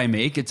salad I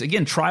make, it's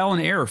again trial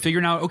and error,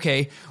 figuring out,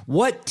 okay,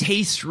 what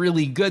tastes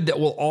really good that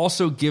will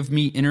also give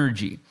me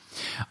energy.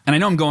 And I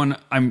know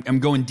I'm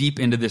going deep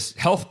into this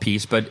health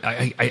piece, but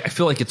I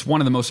feel like it's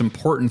one of the most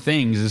important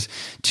things is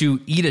to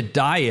eat a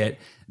diet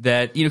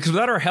that, because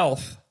without our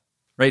health,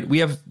 right, we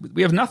have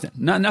nothing.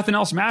 Nothing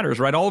else matters,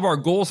 right? All of our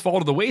goals fall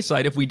to the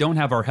wayside if we don't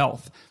have our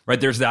health,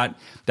 right? There's that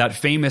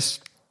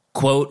famous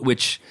quote,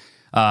 which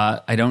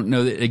I don't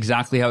know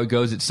exactly how it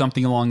goes. It's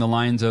something along the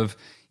lines of,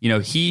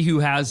 he who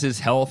has his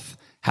health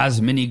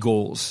has many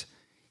goals.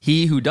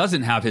 He who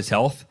doesn't have his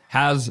health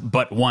has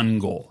but one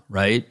goal,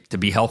 right? To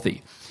be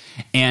healthy.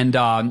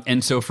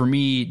 And so for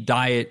me,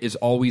 diet is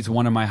always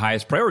one of my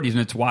highest priorities.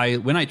 And it's why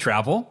when I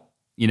travel,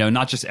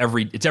 not just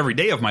it's every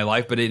day of my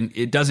life, but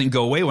it doesn't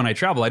go away when I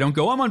travel. I don't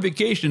go, I'm on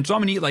vacation, so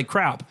I'm going to eat like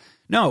crap.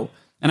 No.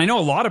 And I know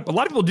a lot of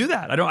people do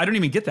that. I don't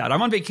even get that.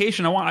 I'm on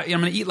vacation. I'm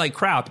going to eat like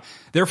crap.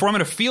 Therefore, I'm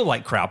going to feel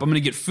like crap. I'm going to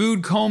get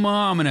food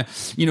coma. I'm going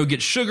to,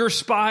 get sugar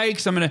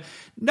spikes.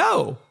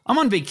 No, I'm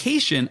on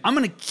vacation. I'm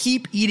going to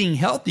keep eating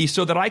healthy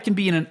so that I can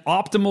be in an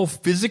optimal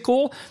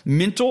physical,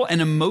 mental,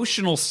 and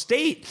emotional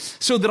state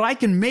so that I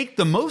can make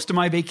the most of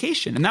my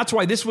vacation. And that's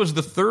why this was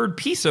the third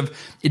piece of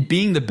it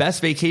being the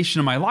best vacation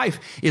of my life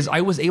is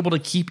I was able to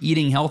keep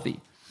eating healthy.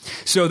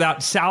 So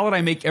that salad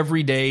I make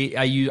every day,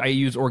 I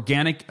use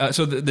organic.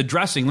 So the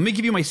dressing, let me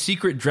give you my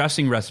secret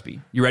dressing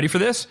recipe. You ready for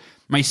this?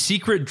 My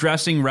secret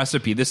dressing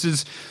recipe. This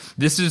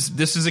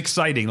is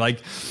exciting.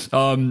 Like,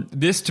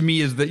 this to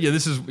me is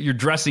this is your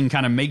dressing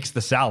kind of makes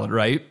the salad,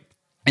 right?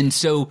 And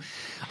so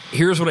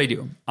here's what I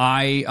do.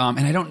 I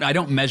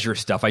don't measure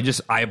stuff. I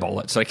just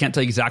eyeball it. So I can't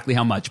tell you exactly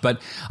how much,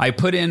 but I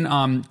put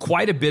in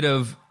quite a bit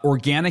of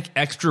organic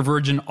extra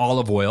virgin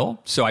olive oil.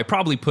 So I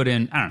probably put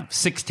in,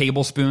 6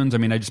 tablespoons.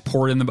 I just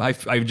pour it in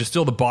I just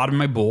fill the bottom of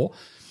my bowl.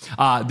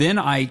 Then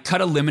I cut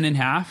a lemon in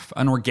half,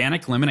 an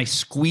organic lemon. I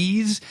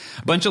squeeze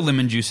a bunch of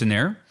lemon juice in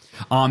there.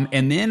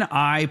 And then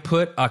I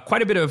put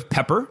quite a bit of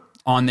pepper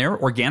on there,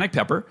 organic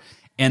pepper.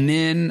 And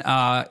then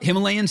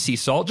Himalayan sea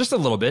salt, just a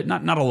little bit,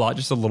 not a lot,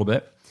 just a little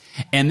bit.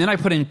 And then I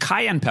put in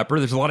cayenne pepper.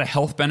 There's a lot of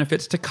health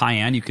benefits to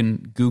cayenne. You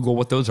can Google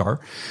what those are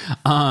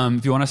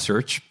if you want to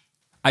search.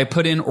 I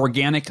put in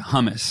organic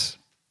hummus.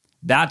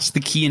 That's the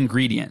key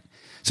ingredient.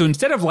 So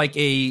instead of like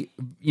a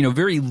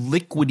very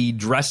liquidy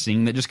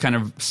dressing that just kind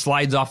of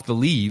slides off the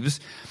leaves,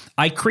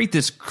 I create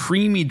this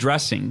creamy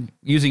dressing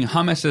using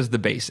hummus as the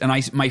base. And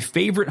my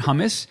favorite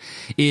hummus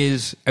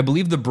is, I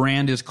believe the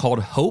brand is called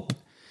Hope.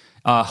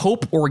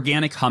 Hope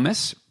Organic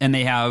Hummus, and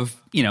they have,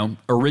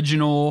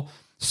 original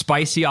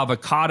spicy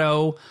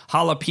avocado,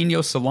 jalapeno,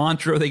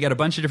 cilantro. They got a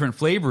bunch of different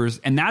flavors,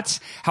 and that's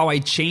how I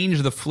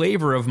change the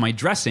flavor of my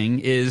dressing.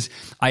 Is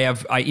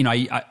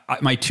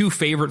my two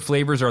favorite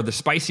flavors are the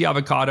spicy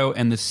avocado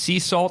and the sea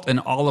salt and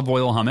olive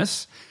oil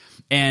hummus.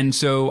 And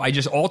so I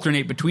just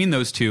alternate between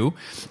those two,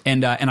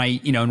 and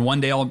in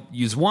one day I'll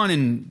use one,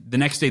 and the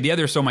next day the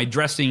other. So my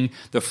dressing,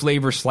 the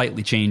flavor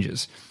slightly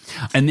changes.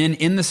 And then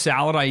in the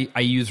salad, I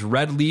use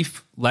red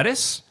leaf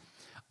lettuce.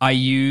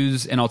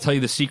 And I'll tell you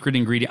the secret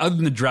ingredient, other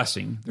than the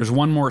dressing. There's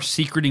one more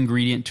secret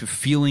ingredient to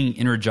feeling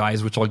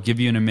energized, which I'll give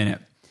you in a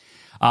minute.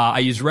 I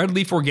use red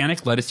leaf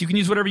organic lettuce. You can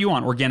use whatever you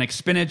want: organic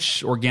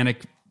spinach,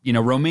 organic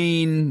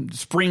romaine,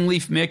 spring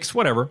leaf mix,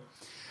 whatever.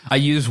 I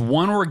use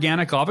one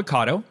organic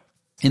avocado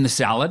in the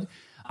salad.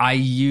 I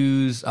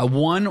use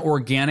one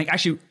organic,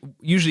 actually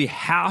usually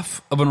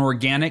half of an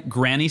organic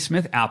Granny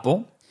Smith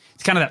apple.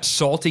 It's kind of that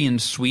salty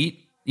and sweet,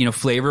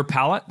 flavor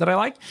palette that I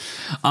like.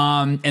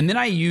 And then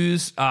I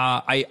use,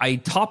 I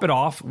top it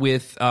off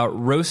with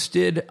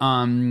roasted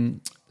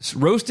and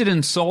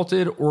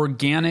salted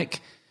organic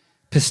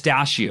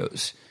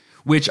pistachios,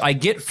 which I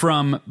get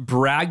from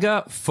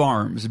Braga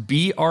Farms,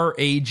 Braga.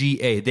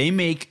 They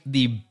make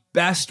the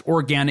best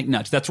organic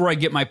nuts. That's where I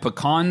get my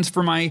pecans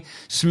for my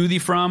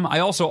smoothie from. I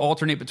also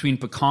alternate between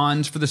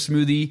pecans for the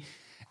smoothie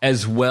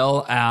as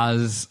well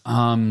as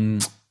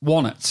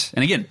walnuts.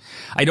 And again,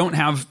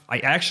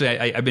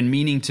 I've been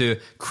meaning to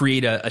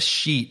create a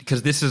sheet,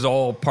 because this is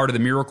all part of the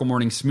Miracle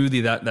Morning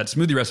Smoothie, that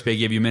smoothie recipe I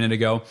gave you a minute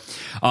ago.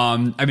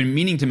 I've been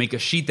meaning to make a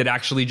sheet that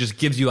actually just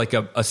gives you like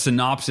a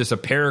synopsis, a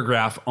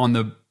paragraph on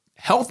the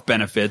health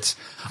benefits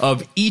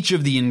of each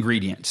of the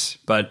ingredients,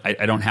 but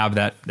I don't have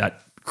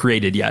that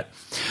created yet.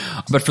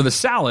 But for the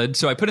salad,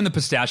 so I put in the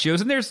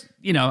pistachios, and there's,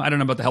 I don't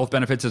know about the health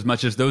benefits as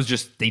much as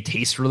those they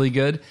taste really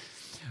good.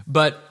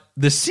 But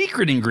the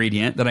secret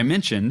ingredient that I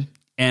mentioned,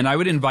 and I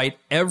would invite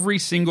every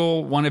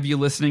single one of you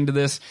listening to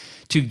this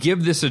to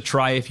give this a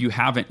try if you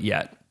haven't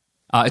yet.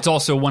 It's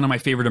also one of my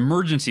favorite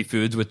emergency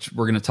foods, which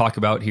we're going to talk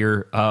about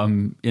here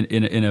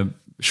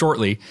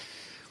shortly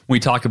when we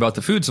talk about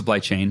the food supply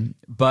chain.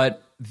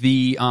 But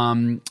the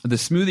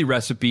smoothie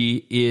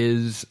recipe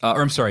is,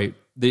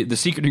 the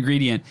secret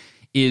ingredient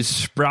is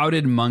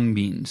sprouted mung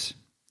beans.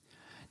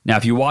 Now,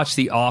 if you watch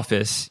The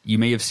Office, you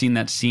may have seen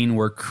that scene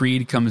where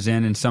Creed comes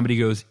in and somebody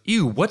goes,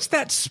 "Ew, what's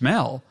that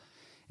smell?"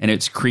 And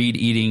it's Creed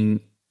eating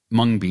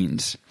mung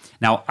beans.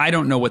 Now, I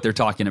don't know what they're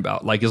talking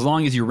about. Like, as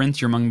long as you rinse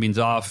your mung beans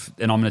off,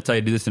 and I'm going to tell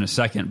you to do this in a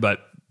second,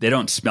 but they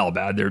don't smell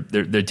bad.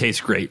 They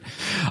taste great.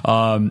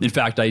 In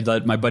fact,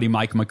 my buddy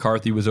Mike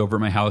McCarthy was over at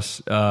my house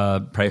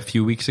probably a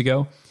few weeks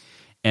ago.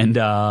 And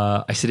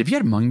I said, "Have you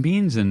had mung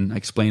beans?" And I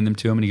explained them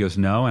to him, and he goes,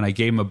 "No." And I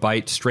gave him a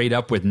bite straight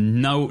up with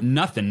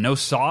nothing, no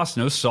sauce,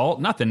 no salt,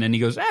 nothing. And he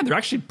goes, "They're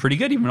actually pretty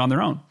good even on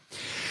their own."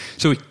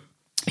 So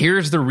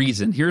here's the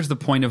reason. Here's the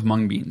point of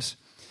mung beans.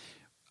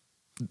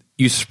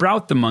 You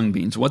sprout the mung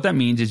beans. What that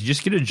means is you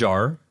just get a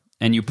jar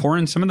and you pour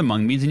in some of the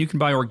mung beans, and you can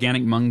buy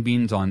organic mung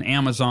beans on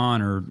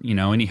Amazon or,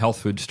 any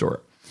health food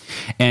store.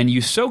 And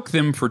you soak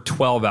them for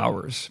 12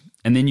 hours,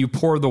 and then you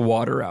pour the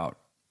water out.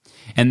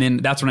 And then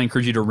that's when I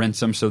encourage you to rinse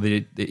them so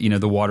that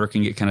the water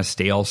can get kind of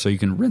stale, so you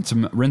can rinse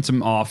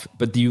them off.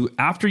 But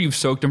after you've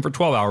soaked them for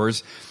 12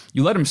 hours,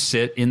 you let them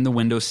sit in the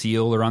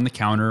windowsill or on the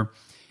counter,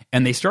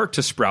 and they start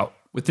to sprout.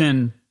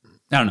 Within,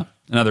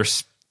 another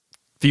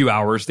few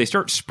hours, they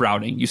start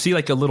sprouting. You see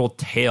like a little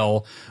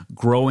tail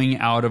growing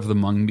out of the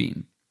mung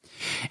bean.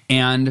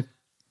 And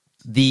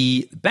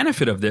the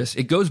benefit of this,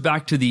 it goes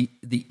back to the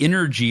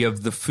energy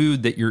of the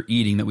food that you're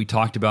eating that we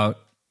talked about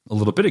a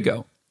little bit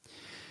ago.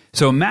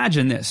 So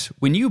imagine this: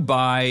 when you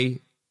buy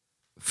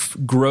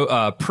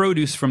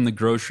produce from the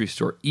grocery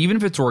store, even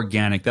if it's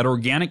organic, that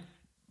organic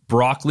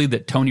broccoli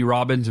that Tony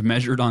Robbins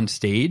measured on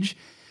stage,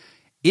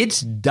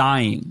 it's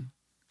dying,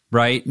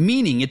 right?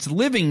 Meaning it's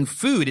living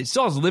food. It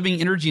still has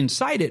living energy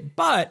inside it,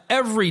 but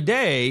every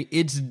day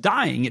it's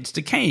dying, it's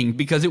decaying,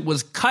 because it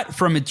was cut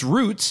from its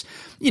roots,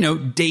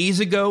 days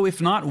ago, if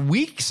not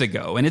weeks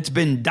ago. And it's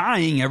been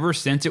dying ever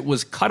since it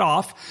was cut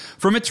off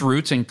from its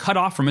roots and cut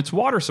off from its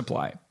water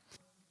supply.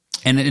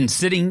 And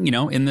sitting,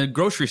 in the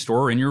grocery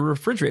store or in your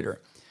refrigerator.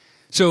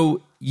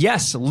 So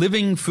yes,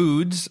 living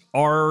foods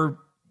are,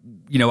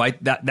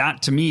 that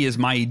to me is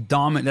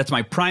that's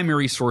my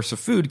primary source of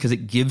food, because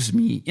it gives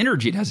me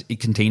energy. It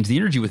contains the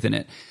energy within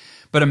it.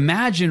 But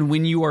imagine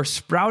when you are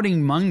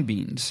sprouting mung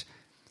beans,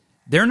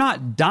 they're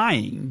not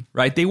dying,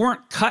 right? They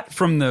weren't cut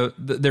from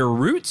their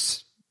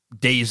roots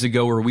days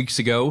ago or weeks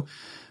ago.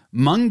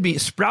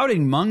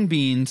 Sprouting mung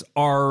beans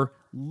are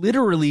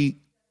literally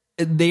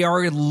they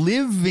are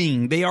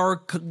living, they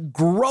are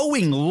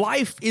growing.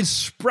 Life is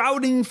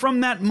sprouting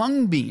from that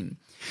mung bean.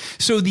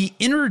 So the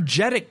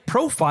energetic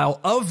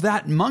profile of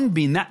that mung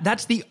bean,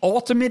 that's the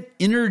ultimate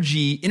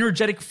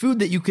energetic food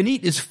that you can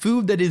eat, is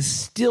food that is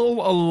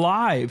still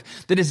alive,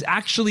 that is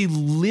actually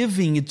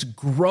living, it's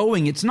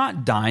growing, it's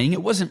not dying,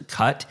 it wasn't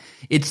cut,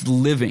 it's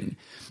living.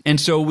 And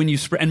so when you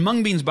and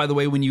mung beans, by the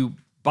way, when you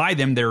buy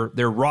them,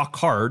 they're rock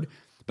hard,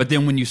 but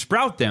then when you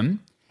sprout them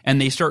and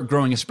they start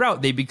growing a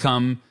sprout, they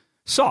become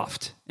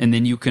soft. And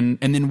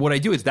then what I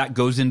do is that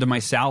goes into my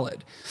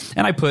salad.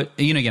 And I put,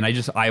 again, I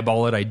just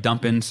eyeball it. I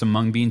dump in some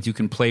mung beans. You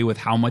can play with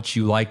how much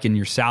you like in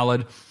your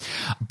salad.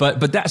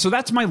 So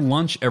that's my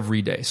lunch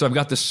every day. So I've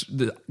got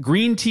the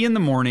green tea in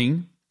the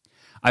morning.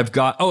 I've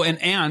got,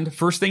 and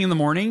first thing in the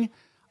morning,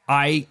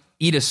 I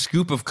eat a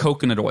scoop of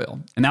coconut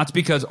oil. And that's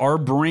because our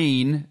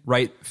brain,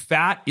 right?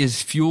 Fat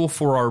is fuel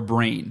for our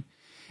brain.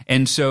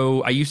 And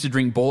so I used to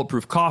drink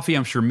bulletproof coffee.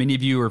 I'm sure many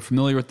of you are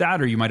familiar with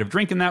that, or you might have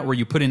drinking that, where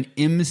you put in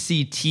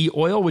MCT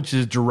oil, which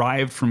is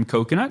derived from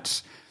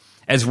coconuts,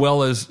 as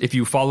well as if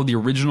you follow the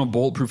original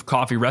bulletproof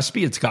coffee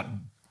recipe, it's got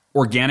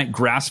organic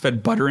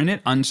grass-fed butter in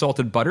it,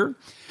 unsalted butter.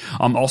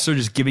 Also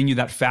just giving you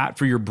that fat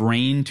for your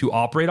brain to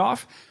operate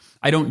off.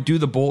 I don't do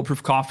the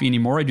bulletproof coffee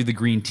anymore. I do the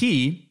green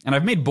tea, and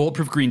I've made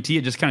bulletproof green tea.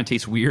 It just kind of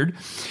tastes weird,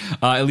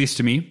 at least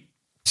to me.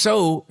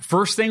 So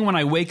first thing when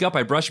I wake up,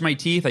 I brush my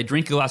teeth, I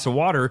drink a glass of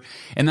water,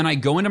 and then I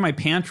go into my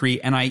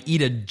pantry and I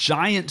eat a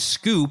giant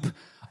scoop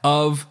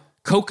of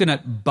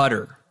coconut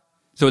butter.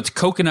 So it's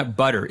coconut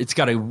butter. It's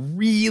got a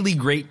really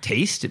great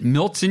taste. It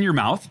melts in your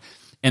mouth.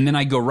 And then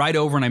I go right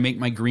over and I make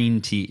my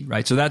green tea,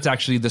 right? So that's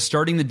actually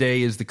starting the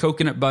day is the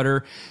coconut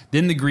butter,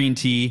 then the green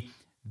tea,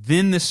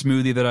 then the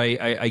smoothie that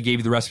I gave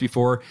you the recipe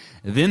for,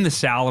 then the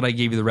salad I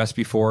gave you the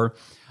recipe for.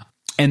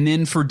 And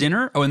then for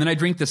dinner, and then I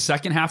drink the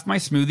second half of my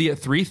smoothie at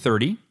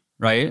 3:30,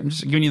 right? I'm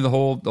just giving you the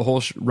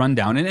whole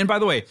rundown. And by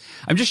the way,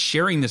 I'm just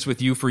sharing this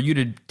with you for you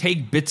to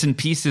take bits and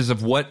pieces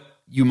of what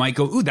you might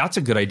go, ooh, that's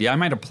a good idea. I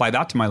might apply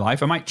that to my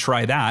life. I might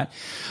try that.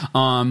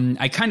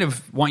 I kind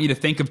of want you to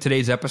think of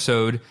today's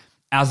episode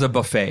as a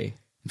buffet.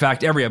 In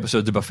fact, every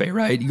episode's a buffet,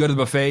 right? You go to the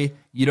buffet,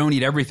 you don't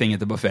eat everything at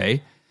the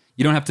buffet.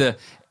 You don't have to,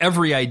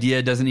 every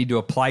idea doesn't need to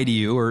apply to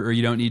you, or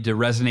you don't need to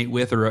resonate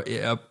with or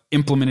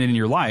implement it in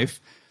your life.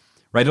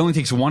 Right? It only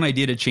takes one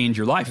idea to change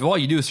your life. If all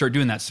you do is start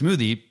doing that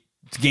smoothie,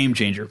 it's a game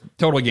changer,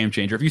 total game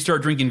changer. If you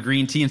start drinking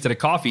green tea instead of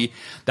coffee,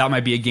 that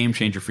might be a game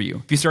changer for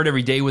you. If you start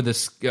every day with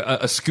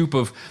a scoop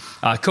of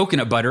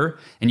coconut butter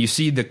and you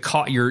see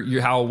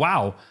how,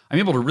 wow, I'm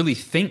able to really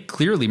think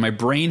clearly. My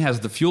brain has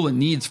the fuel it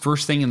needs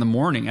first thing in the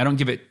morning. I don't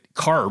give it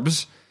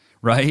carbs,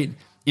 right?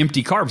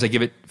 Empty carbs. I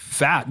give it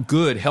fat,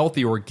 good,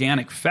 healthy,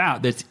 organic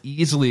fat that's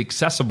easily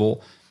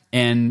accessible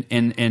and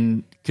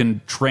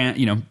can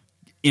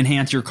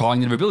enhance your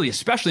cognitive ability,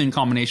 especially in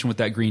combination with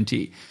that green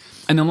tea.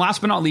 And then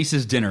last but not least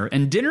is dinner.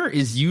 And dinner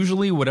is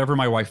usually whatever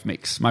my wife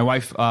makes. My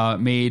wife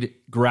made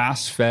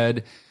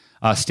grass-fed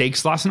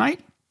steaks last night.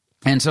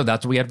 And so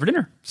that's what we had for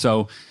dinner.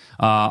 So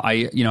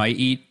I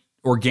eat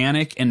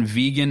organic and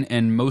vegan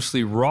and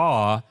mostly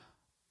raw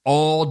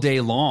all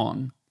day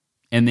long,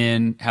 and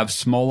then have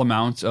small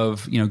amounts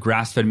of,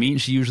 grass-fed meat.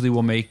 And she usually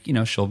will make,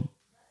 she'll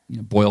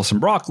boil some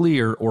broccoli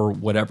or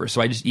whatever.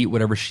 So I just eat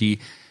whatever she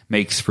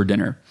makes for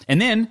dinner.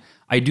 And then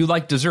I do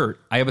like dessert.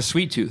 I have a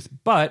sweet tooth,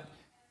 but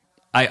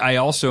I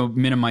also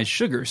minimize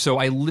sugar. So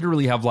I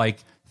literally have like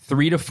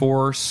 3 to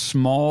 4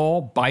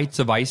 small bites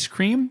of ice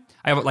cream.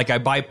 I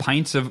buy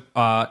pints of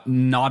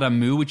Nada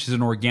Moo, which is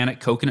an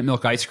organic coconut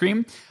milk ice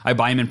cream. I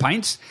buy them in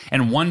pints,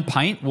 and one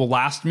pint will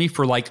last me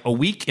for like a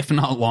week, if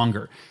not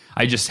longer.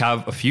 I just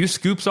have a few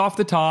scoops off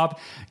the top,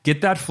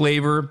 get that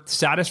flavor,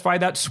 satisfy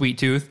that sweet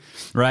tooth,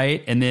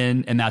 right? And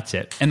that's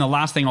it. And the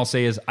last thing I'll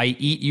say is I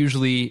eat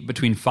usually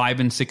between 5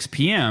 and 6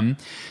 p.m.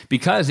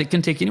 because it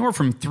can take anywhere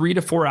from 3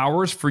 to 4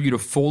 hours for you to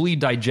fully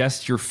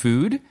digest your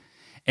food.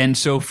 And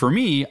so for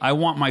me, I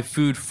want my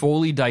food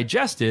fully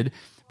digested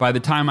by the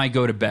time I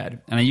go to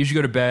bed. And I usually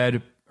go to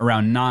bed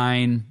around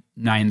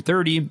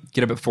 9:30,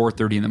 get up at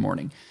 4:30 in the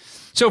morning.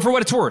 So for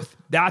what it's worth,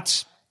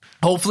 that's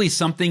hopefully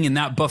something in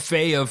that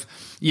buffet of,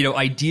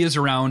 ideas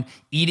around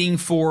eating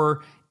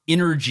for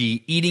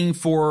energy, eating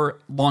for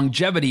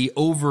longevity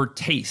over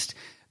taste.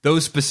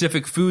 Those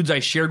specific foods I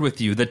shared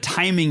with you, the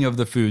timing of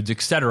the foods,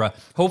 etc.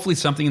 Hopefully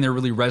something in there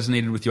really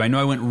resonated with you. I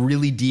know I went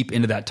really deep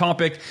into that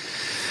topic,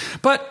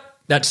 but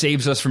that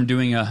saves us from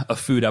doing a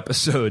food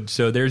episode.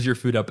 So there's your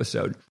food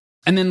episode.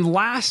 And then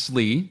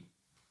lastly,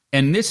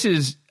 and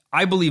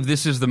I believe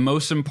this is the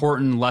most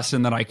important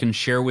lesson that I can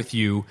share with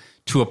you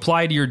to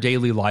apply to your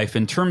daily life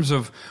in terms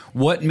of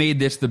what made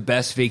this the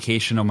best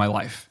vacation of my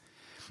life.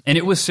 And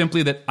it was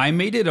simply that I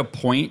made it a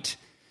point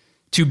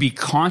to be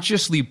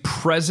consciously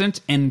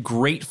present and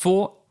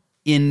grateful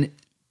in,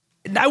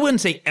 I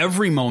wouldn't say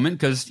every moment,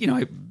 because,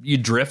 you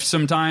drift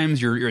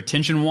sometimes, your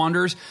attention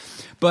wanders,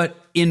 but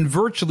in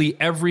virtually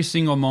every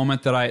single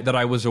moment that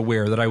I was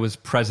aware, that I was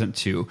present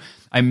to,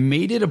 I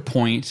made it a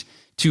point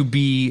to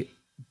be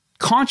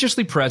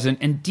consciously present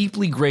and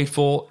deeply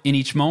grateful in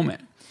each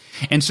moment.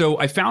 And so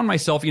I found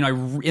myself,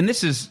 and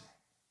this is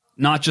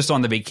not just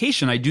on the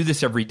vacation, I do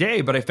this every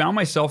day, but I found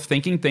myself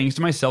thinking things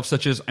to myself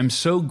such as, I'm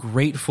so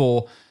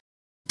grateful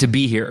to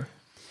be here.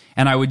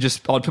 And I'll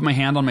put my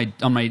hand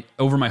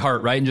over my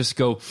heart, right? And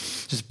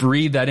just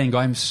breathe that in. Go,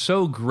 I'm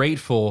so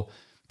grateful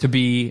to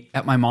be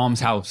at my mom's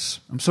house.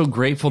 I'm so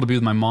grateful to be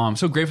with my mom. I'm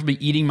so grateful to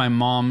be eating my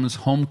mom's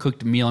home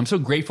cooked meal. I'm so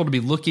grateful to be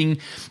looking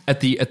at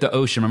the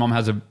ocean. My mom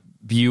has a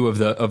view of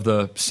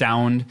the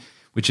Sound,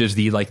 which is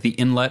the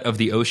inlet of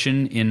the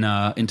ocean in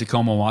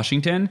Tacoma,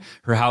 Washington.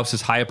 Her house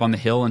is high up on the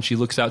hill, and she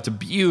looks out to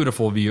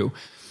beautiful view.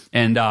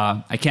 And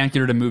I can't get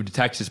her to move to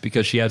Texas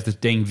because she has this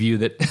dang view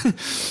that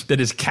that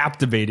is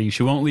captivating.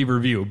 She won't leave her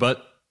view.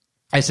 But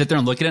I sit there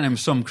and look at it, and I'm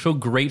so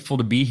grateful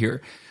to be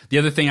here. The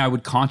other thing I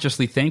would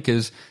consciously think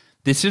is,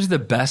 this is the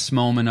best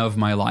moment of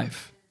my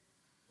life.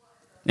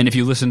 And if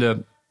you listen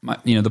to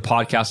the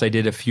podcast I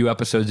did a few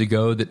episodes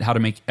ago, that how to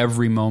make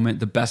every moment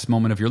the best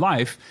moment of your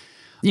life,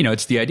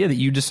 it's the idea that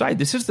you decide,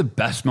 this is the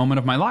best moment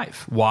of my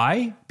life.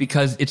 Why?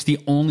 Because it's the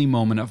only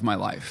moment of my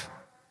life.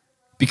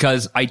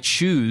 Because I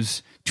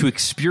choose to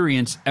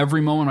experience every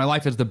moment of my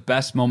life as the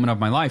best moment of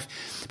my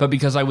life. But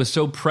because I was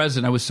so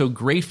present, I was so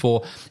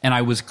grateful, and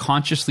I was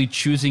consciously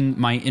choosing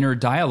my inner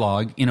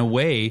dialogue in a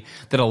way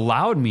that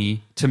allowed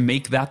me to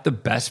make that the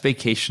best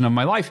vacation of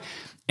my life.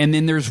 And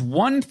then there's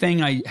one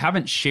thing I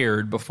haven't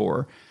shared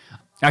before.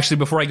 Actually,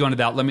 before I go into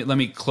that, let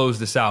me close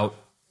this out.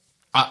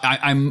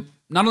 I'm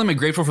not only am I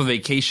grateful for the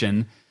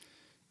vacation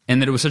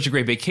and that it was such a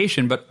great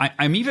vacation, but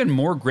I'm even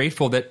more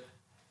grateful that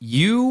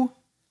you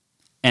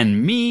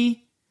and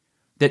me,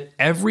 that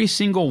every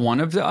single one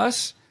of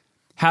us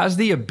has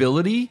the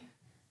ability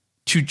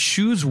to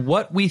choose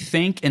what we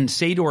think and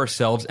say to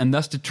ourselves, and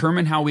thus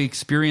determine how we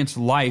experience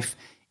life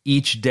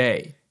each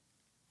day,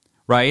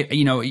 right?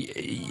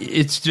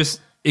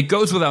 It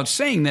goes without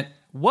saying that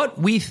what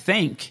we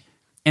think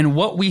and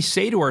what we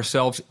say to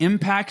ourselves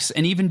impacts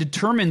and even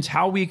determines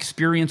how we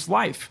experience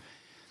life.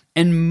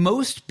 And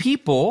most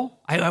people,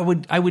 I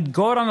would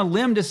go out on a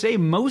limb to say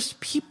most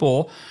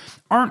people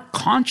aren't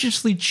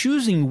consciously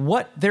choosing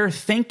what they're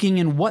thinking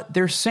and what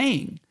they're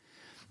saying.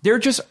 They're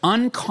just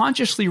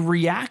unconsciously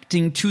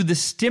reacting to the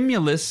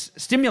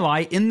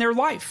stimuli in their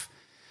life,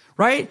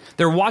 right?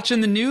 They're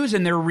watching the news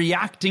and they're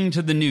reacting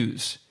to the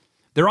news.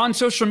 They're on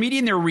social media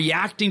and they're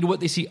reacting to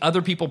what they see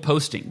other people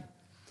posting,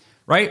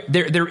 right?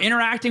 They're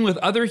interacting with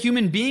other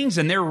human beings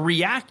and they're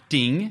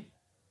reacting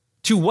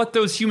to what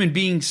those human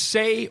beings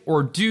say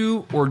or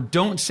do or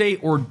don't say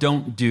or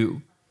don't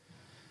do.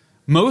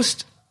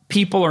 Most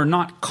people are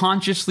not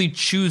consciously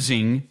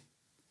choosing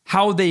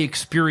how they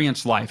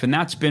experience life. And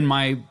that's been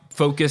my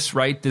focus,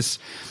 right? The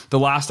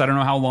last, I don't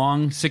know how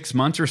long, 6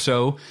 months or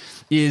so,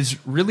 is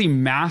really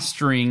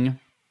mastering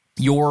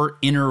your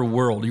inner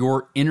world,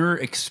 your inner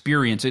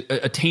experience,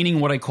 attaining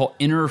what I call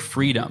inner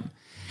freedom.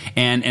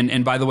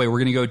 And by the way, we're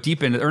going to go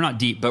deep into, or not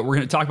deep, but we're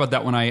going to talk about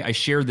that when I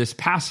share this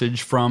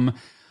passage from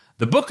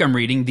the book I'm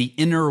reading, The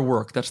Inner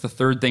Work. That's the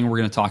third thing we're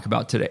going to talk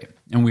about today.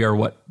 And we are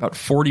about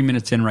 40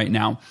 minutes in right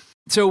now.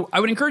 So I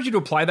would encourage you to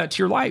apply that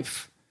to your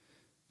life,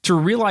 to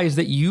realize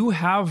that you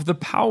have the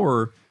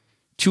power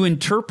to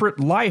interpret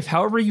life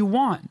however you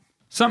want.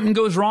 Something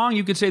goes wrong,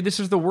 you could say,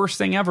 this is the worst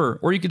thing ever.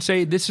 Or you could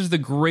say, this is the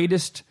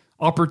greatest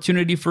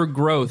opportunity for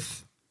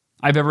growth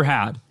I've ever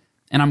had.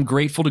 And I'm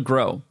grateful to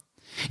grow.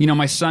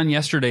 My son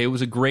yesterday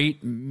was a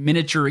great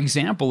miniature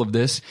example of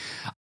this.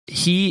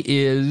 He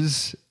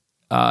is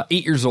 8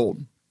 years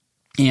old,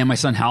 and my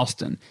son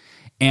Halston.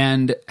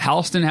 And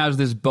Halston has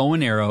this bow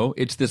and arrow.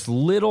 It's this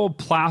little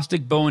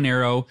plastic bow and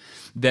arrow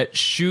that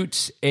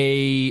shoots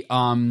the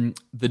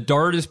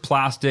dart is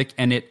plastic,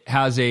 and it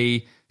has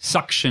a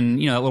suction,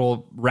 that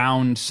little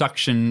round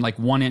suction, like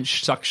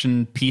 1-inch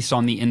suction piece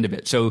on the end of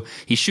it. So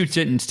he shoots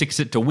it and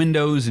sticks it to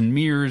windows and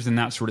mirrors and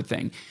that sort of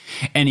thing.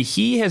 And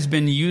he has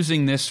been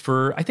using this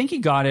for, I think he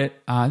got it,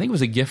 I think it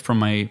was a gift from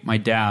my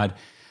dad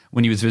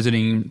when he was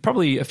visiting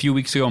probably a few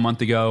weeks ago, a month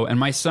ago, and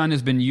my son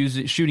has been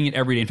shooting it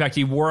every day. In fact,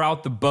 he wore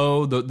out the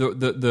bow,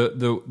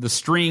 the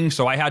string,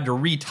 so I had to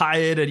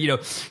retie it. And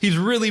he's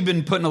really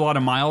been putting a lot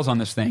of miles on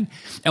this thing.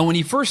 And when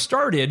he first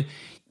started,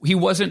 he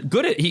wasn't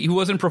good at it. He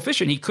wasn't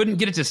proficient. He couldn't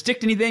get it to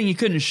stick to anything. He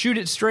couldn't shoot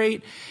it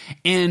straight.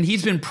 And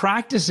he's been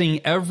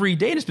practicing every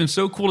day. And it's been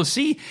so cool to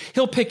see.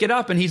 He'll pick it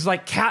up and he's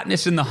like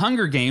Katniss in the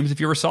Hunger Games.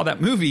 If you ever saw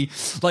that movie,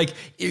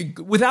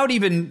 without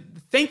even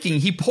thinking,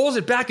 he pulls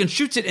it back and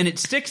shoots it, and it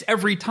sticks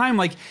every time.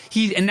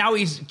 And now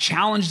he's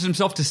challenged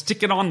himself to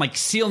stick it on like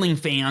ceiling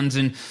fans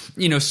and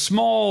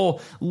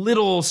small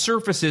little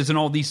surfaces and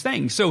all these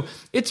things. So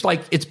it's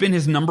been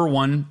his number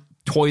one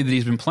toy that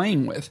he's been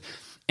playing with.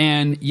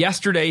 And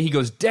yesterday he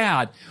goes,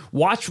 Dad,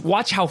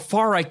 watch how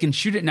far I can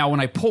shoot it now when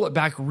I pull it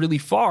back really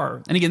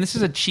far. And again, this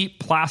is a cheap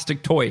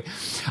plastic toy,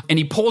 and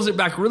he pulls it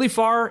back really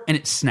far and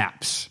it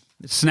snaps.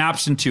 It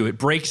snaps in two. It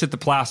breaks at the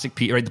plastic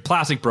piece, right? The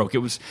plastic broke. It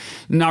was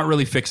not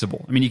really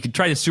fixable. I mean, you could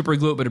try to super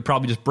glue it, but it'd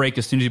probably just break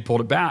as soon as you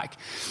pulled it back.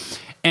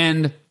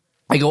 And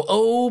I go,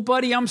 oh,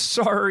 buddy, I'm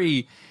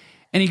sorry.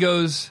 And he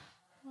goes,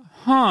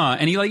 huh?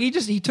 And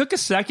he took a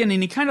second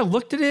and he kind of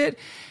looked at it,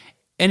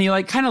 and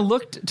he kind of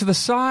looked to the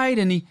side,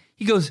 and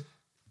he goes,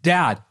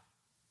 Dad,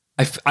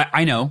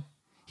 I know.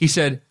 He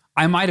said,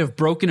 I might have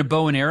broken a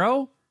bow and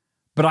arrow,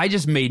 but I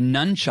just made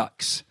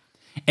nunchucks.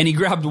 And he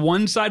grabbed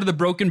one side of the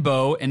broken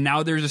bow, and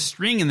now there's a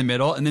string in the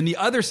middle, and then the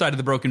other side of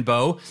the broken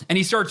bow, and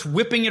he starts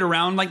whipping it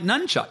around like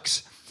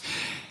nunchucks.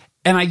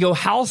 And I go,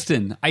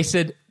 Halston, I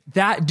said,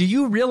 do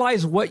you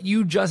realize what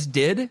you just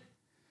did?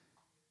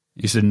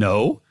 He said,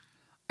 no.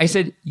 I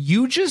said,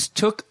 you just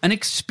took an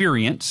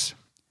experience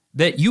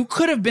that you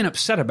could have been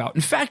upset about.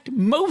 In fact,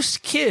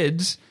 most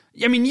kids,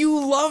 I mean,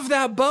 you love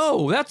that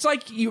bow. That's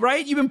like,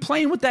 right? You've been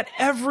playing with that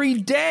every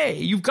day.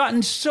 You've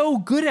gotten so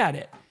good at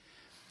it.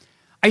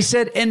 I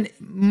said, and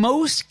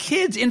most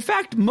kids, in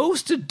fact,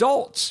 most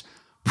adults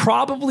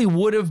probably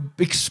would have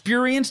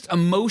experienced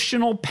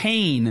emotional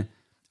pain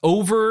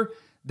over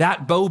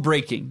that bow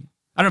breaking.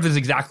 I don't know if this is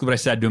exactly what I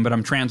said to him, but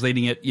I'm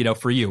translating it,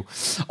 for you.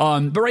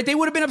 But right, they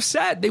would have been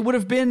upset. They would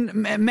have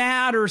been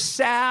mad or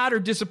sad or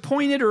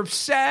disappointed or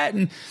upset,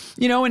 and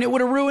and it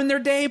would have ruined their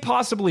day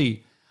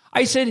possibly.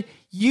 I said,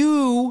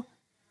 you,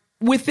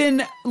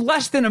 within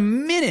less than a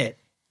minute,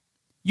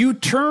 you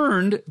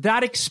turned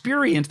that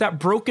experience, that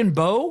broken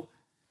bow,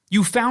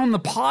 you found the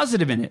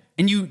positive in it,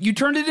 and you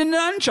turned it into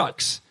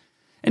nunchucks.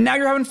 And now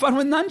you're having fun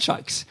with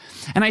nunchucks.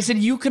 And I said,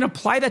 you can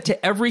apply that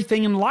to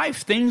everything in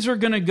life. Things are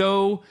going to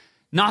go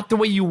not the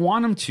way you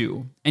want them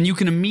to. And you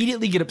can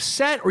immediately get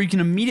upset, or you can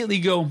immediately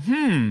go,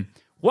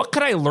 what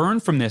could I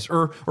learn from this?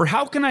 Or what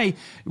can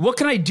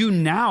I do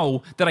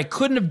now that I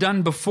couldn't have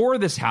done before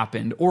this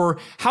happened? Or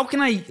how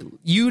can I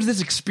use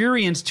this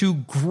experience to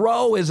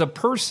grow as a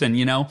person?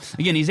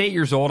 Again, he's 8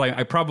 years old.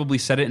 I probably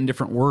said it in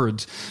different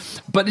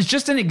words, but it's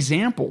just an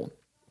example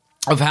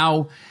of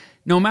how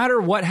no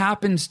matter what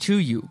happens to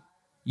you,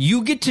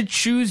 you get to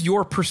choose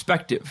your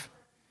perspective.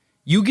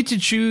 You get to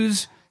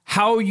choose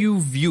how you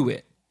view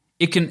it.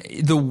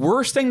 The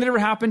worst thing that ever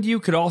happened to you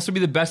could also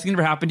be the best thing that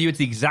ever happened to you. It's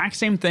the exact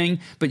same thing,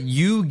 but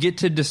you get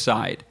to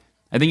decide.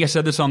 I think I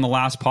said this on the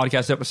last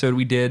podcast episode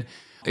we did.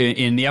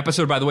 In the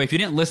episode, by the way, if you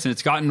didn't listen,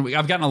 I've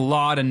gotten a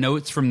lot of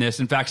notes from this.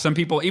 In fact, some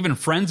people, even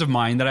friends of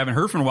mine that I haven't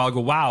heard from in a while,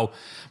 go, wow,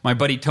 my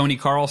buddy Tony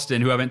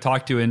Carlston, who I haven't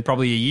talked to in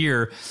probably a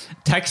year,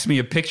 texted me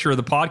a picture of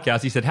the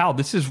podcast. He said, Hal,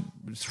 this is a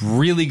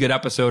really good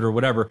episode or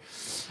whatever.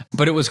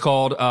 But it was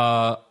called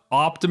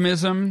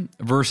Optimism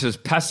versus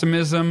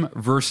Pessimism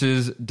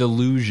versus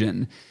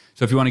Delusion.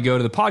 So if you want to go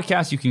to the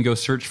podcast, you can go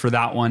search for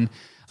that one.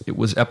 It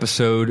was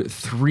episode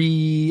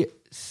 3.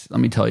 Let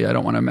me tell you, I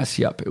don't want to mess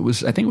you up. I think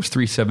it was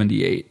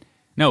 378.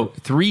 No,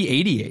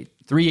 388.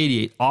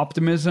 388.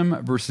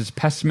 Optimism versus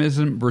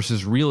pessimism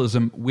versus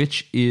realism.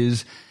 Which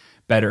is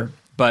better?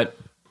 But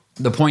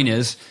the point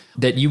is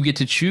that you get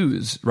to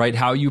choose, right,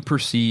 how you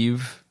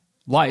perceive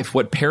life,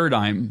 what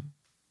paradigm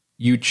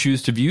you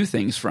choose to view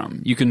things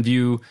from. You can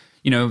view,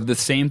 the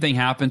same thing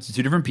happens to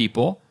two different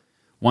people.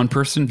 One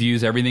person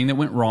views everything that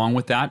went wrong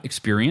with that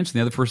experience, and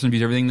the other person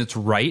views everything that's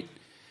right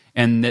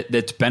and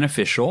that's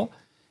beneficial.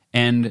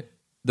 And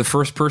the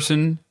first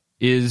person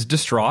is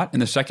distraught, and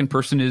the second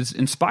person is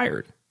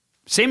inspired.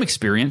 Same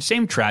experience,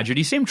 same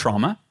tragedy, same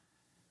trauma,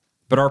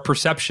 but our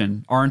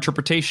perception, our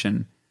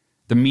interpretation,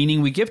 the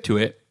meaning we give to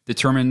it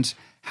determines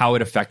how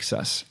it affects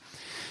us.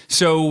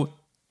 So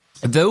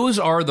those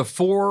are the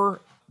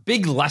 4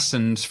 big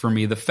lessons for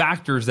me, the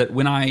factors that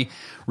when I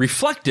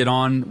reflected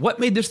on what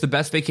made this the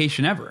best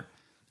vacation ever,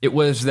 it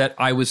was that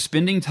I was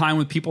spending time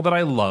with people that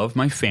I love,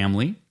 my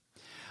family.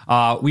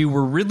 We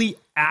were really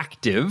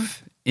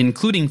active,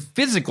 including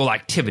physical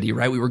activity,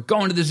 right? We were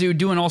going to the zoo,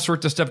 doing all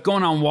sorts of stuff,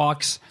 going on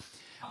walks.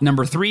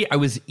 Number 3, I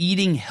was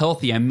eating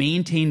healthy. I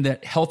maintained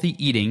that healthy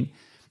eating.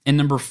 And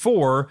number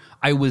 4,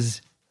 I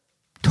was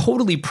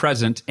totally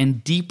present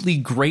and deeply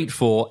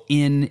grateful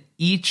in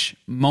each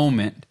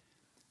moment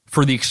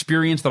for the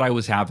experience that I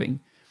was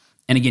having.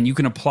 And again,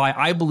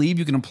 I believe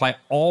you can apply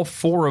all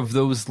 4 of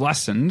those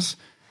lessons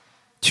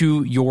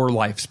to your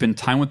life. Spend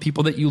time with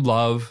people that you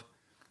love.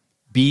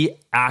 Be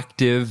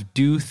active,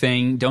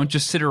 don't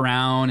just sit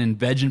around and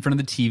veg in front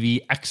of the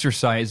TV,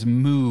 exercise,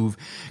 move,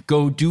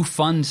 go do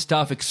fun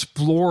stuff,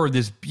 explore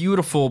this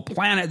beautiful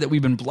planet that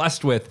we've been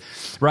blessed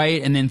with,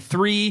 right? And then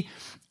 3,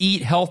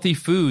 eat healthy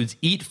foods.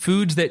 Eat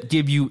foods that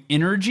give you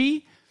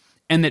energy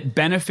and that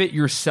benefit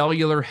your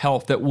cellular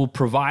health, that will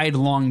provide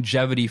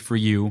longevity for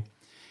you.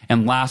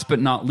 And last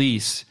but not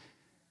least,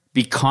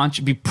 be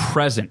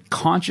present,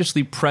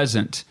 consciously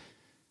present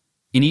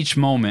in each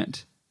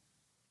moment.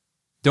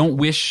 Don't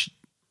wish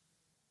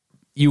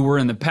you were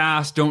in the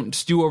past. Don't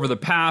stew over the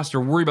past or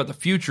worry about the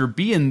future.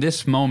 Be in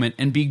this moment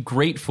and be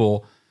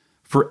grateful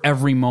for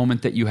every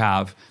moment that you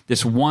have.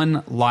 This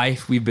one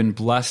life we've been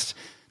blessed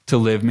to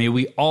live. May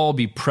we all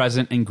be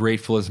present and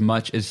grateful as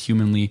much as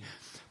humanly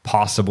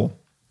possible.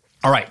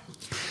 All right.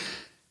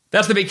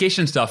 That's the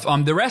vacation stuff.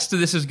 The rest of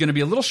this is going to be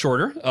a lot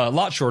shorter. I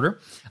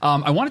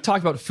want to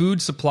talk about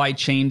food supply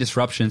chain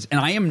disruptions, and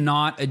I am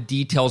not a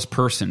details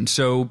person.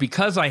 So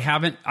because I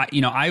haven't,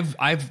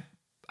 I've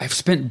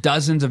spent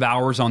dozens of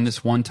hours on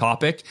this one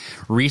topic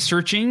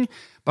researching,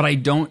 but I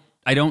don't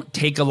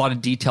take a lot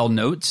of detailed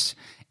notes.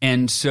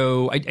 And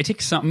so I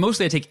take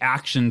mostly I take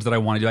actions that I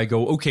want to do. I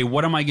go, okay,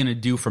 what am I going to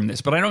do from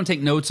this? But I don't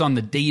take notes on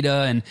the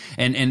data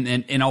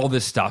and all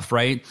this stuff,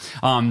 right?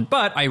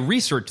 But I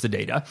research the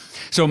data.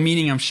 So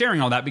meaning I'm sharing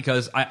all that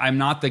because I'm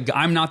not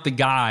the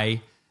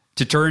guy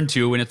to turn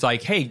to when it's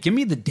like, hey, give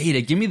me the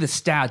data, give me the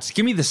stats,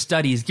 give me the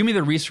studies, give me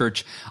the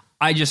research.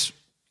 I just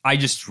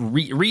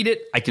read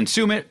it, I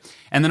consume it,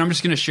 and then I'm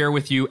just going to share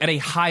with you at a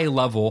high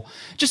level,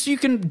 just so you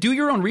can do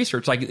your own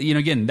research. Like,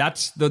 again,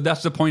 that's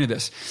the point of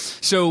this.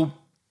 So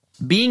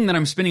being that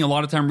I'm spending a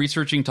lot of time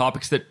researching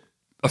topics that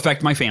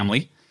affect my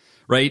family,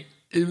 right?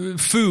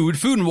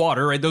 Food and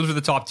water, right? Those are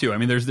the top two. I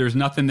mean, there's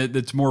nothing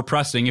that's more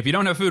pressing. If you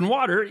don't have food and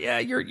water, yeah,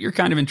 you're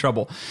kind of in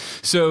trouble.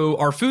 So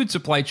our food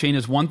supply chain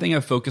is one thing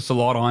I've focused a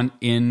lot on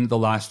in the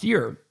last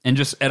year. And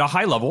just at a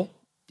high level,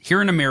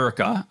 here in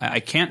America, I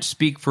can't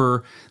speak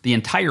for the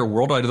entire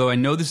world, although I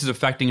know this is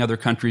affecting other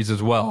countries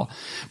as well.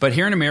 But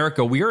here in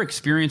America, we are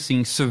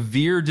experiencing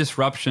severe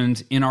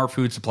disruptions in our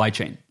food supply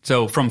chain.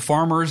 So from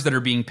farmers that are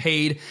being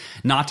paid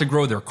not to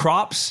grow their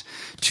crops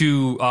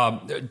to,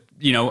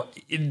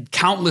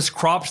 countless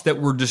crops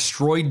that were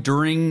destroyed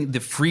during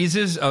the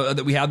freezes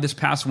that we had this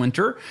past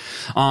winter,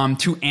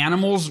 to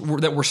animals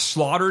that were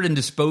slaughtered and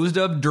disposed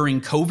of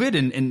during COVID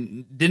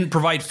and didn't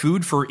provide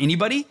food for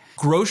anybody.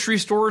 Grocery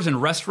stores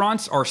and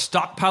restaurants are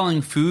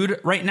stockpiling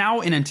food right now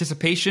in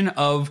anticipation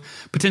of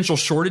potential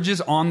shortages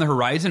on the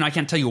horizon. I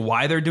can't tell you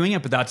why they're doing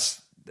it, but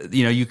that's,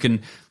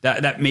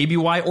 that may be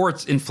why, or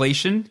it's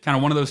inflation. Kind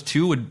of one of those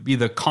two would be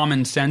the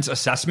common sense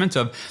assessment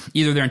of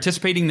either they're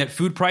anticipating that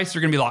food prices are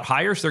going to be a lot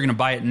higher, so they're going to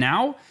buy it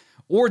now,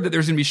 or that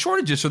there's going to be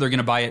shortages, so they're going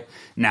to buy it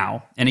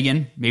now. And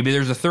again, maybe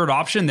there's a third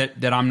option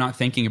that I'm not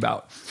thinking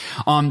about.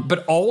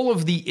 But all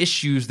of the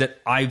issues that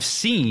I've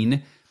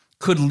seen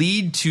could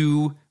lead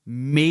to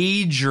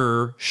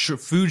major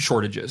food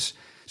shortages.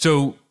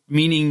 So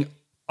meaning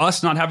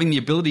us not having the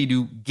ability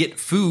to get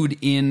food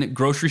in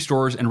grocery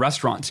stores and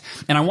restaurants.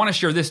 And I want to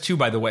share this too,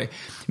 by the way.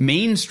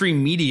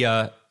 Mainstream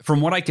media, from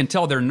what I can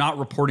tell, they're not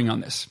reporting on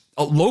this.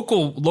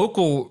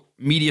 Local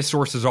media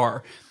sources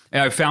are.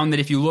 And I've found that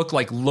if you look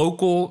like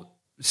local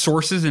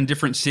sources in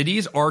different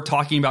cities are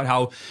talking about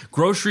how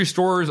grocery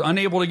stores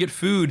unable to get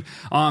food,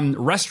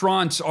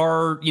 restaurants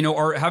are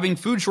having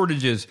food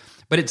shortages,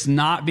 but it's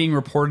not being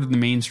reported in the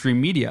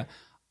mainstream media.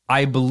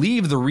 I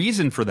believe the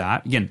reason for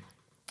that, again,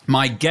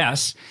 my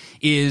guess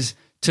is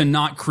to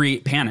not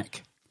create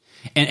panic.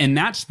 And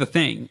that's the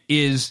thing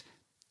is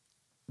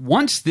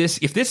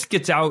if this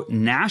gets out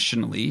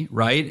nationally,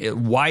 right,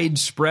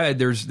 widespread,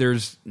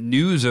 there's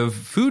news of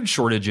food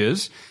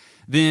shortages,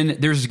 then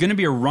there's going to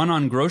be a run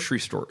on grocery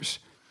stores.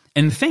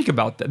 And think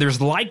about that. There's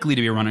likely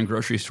to be a run on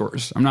grocery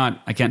stores.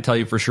 I can't tell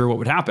you for sure what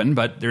would happen,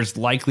 but there's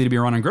likely to be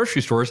a run on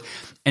grocery stores.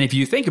 And if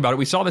you think about it,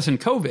 we saw this in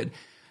COVID.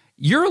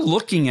 You're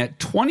looking at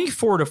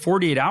 24 to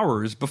 48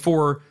 hours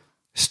before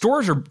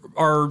stores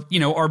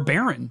are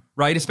barren,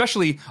 right?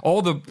 Especially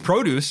all the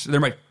produce. There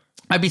might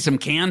be some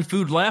canned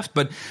food left,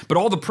 but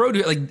all the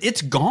produce,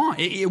 it's gone.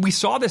 We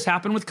saw this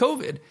happen with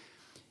COVID.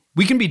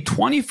 We can be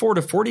 24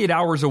 to 48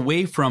 hours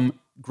away from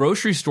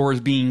grocery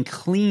stores being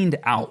cleaned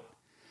out.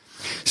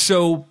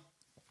 So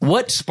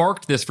what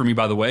sparked this for me,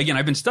 by the way, again,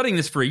 I've been studying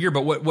this for a year,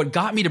 but what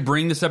got me to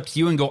bring this up to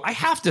you and go, I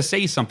have to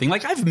say something.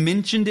 Like I've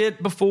mentioned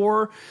it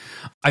before.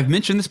 I've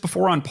mentioned this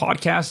before on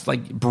podcasts,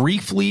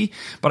 briefly,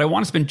 but I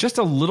want to spend just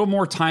a little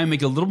more time,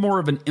 make a little more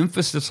of an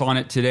emphasis on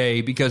it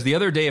today, because the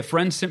other day a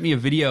friend sent me a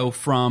video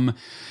from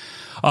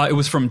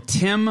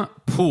Tim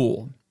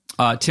Pool.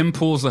 Tim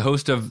Pool is the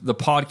host of the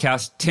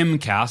podcast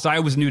Timcast.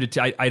 I was new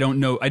to I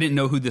didn't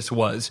know who this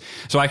was.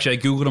 So actually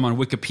I Googled him on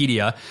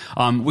Wikipedia.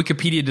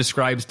 Wikipedia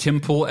describes Tim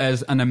Pool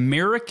as an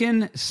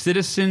American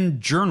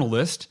citizen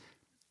journalist.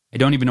 I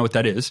don't even know what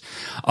that is.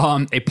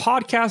 A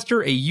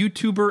podcaster, a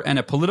YouTuber, and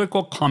a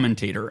political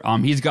commentator.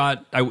 He's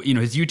got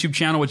his YouTube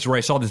channel, which is where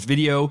I saw this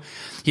video.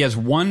 He has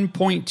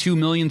 1.2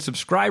 million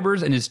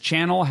subscribers, and his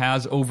channel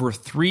has over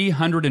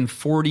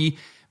 340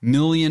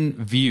 million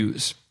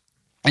views.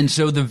 And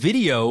so the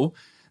video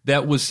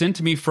that was sent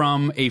to me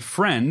from a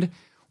friend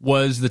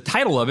the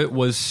title of it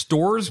was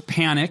Stores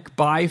Panic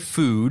Buy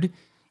Food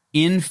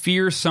in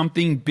Fear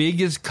Something Big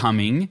is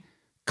Coming,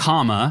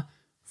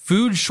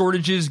 Food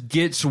Shortages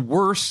Gets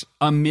Worse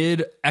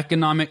Amid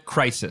Economic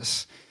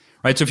Crisis.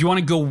 Right, so if you want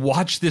to go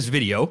watch this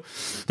video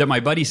that my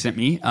buddy sent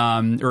me,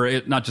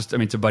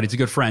 it's a buddy, it's a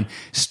good friend.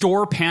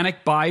 Stores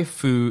panic buy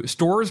food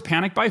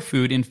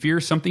in fear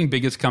something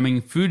big is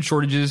coming. Food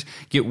shortages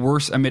get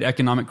worse amid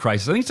economic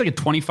crisis. I think it's like a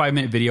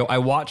 25-minute video. I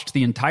watched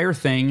the entire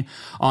thing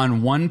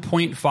on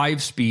 1.5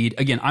 speed.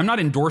 Again, I'm not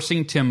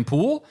endorsing Tim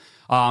Pool.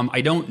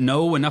 I don't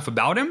know enough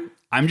about him.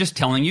 I'm just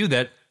telling you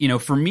that,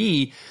 for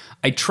me,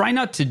 I try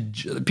not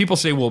to. People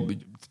say, well,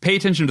 pay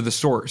attention to the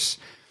source.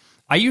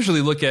 I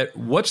usually look at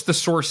what's the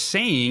source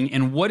saying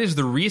and what is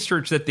the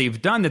research that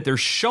they've done that they're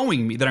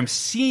showing me, that I'm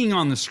seeing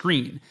on the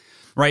screen,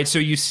 right? So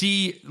you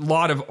see a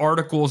lot of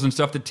articles and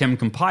stuff that Tim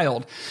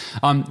compiled.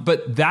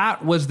 But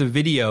that was the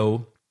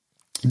video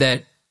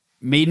that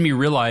made me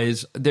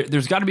realize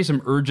there's got to be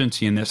some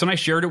urgency in this. And I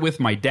shared it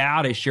with my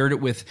dad. I shared it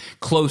with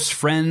close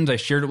friends. I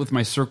shared it with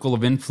my circle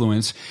of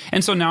influence.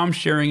 And so now I'm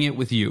sharing it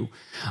with you.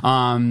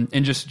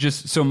 And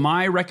just so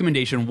my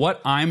recommendation, what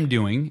I'm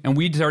doing, and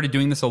we started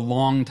doing this a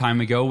long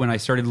time ago when I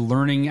started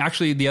learning,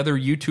 actually the other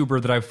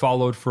YouTuber that I've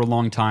followed for a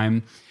long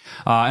time,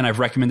 and I've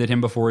recommended him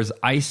before, is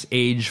Ice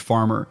Age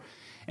Farmer.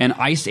 And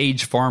Ice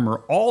Age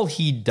Farmer, all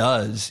he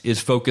does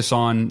is focus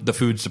on the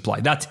food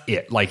supply. That's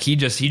it. Like he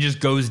just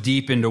goes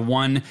deep into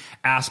one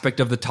aspect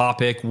of the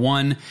topic.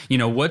 One,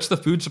 what's the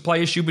food supply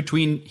issue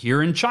between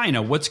here and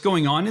China? What's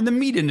going on in the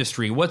meat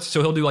industry?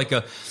 So he'll do like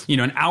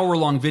an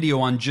hour-long video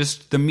on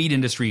just the meat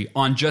industry,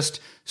 on just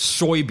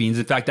soybeans.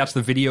 In fact, that's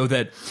the video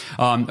that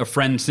a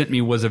friend sent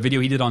me, was a video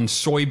he did on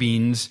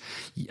soybeans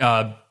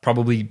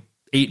probably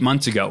 8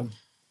 months ago.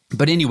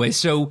 But anyway,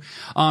 so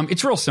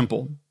it's real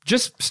simple.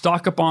 Just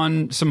stock up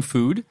on some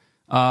food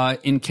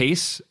in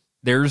case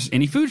there's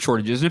any food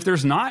shortages. And if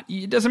there's not,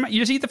 it doesn't matter.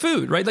 You just eat the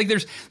food, right? Like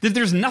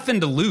there's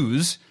nothing to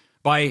lose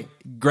by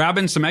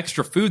grabbing some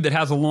extra food that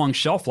has a long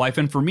shelf life.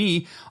 And for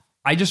me,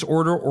 I just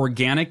order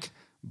organic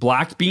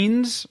black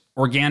beans,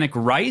 organic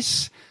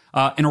rice,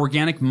 and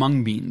organic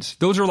mung beans.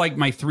 Those are like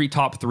my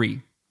top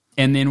three.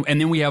 And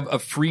then we have a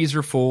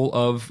freezer full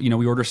of,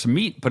 we order some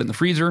meat, put it in the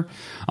freezer,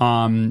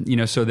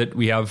 so that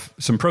we have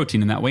some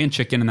protein in that way, and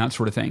chicken and that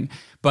sort of thing.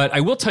 But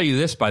I will tell you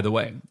this, by the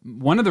way,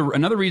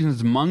 another reason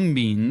is mung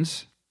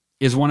beans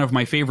is one of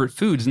my favorite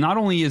foods. Not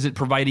only is it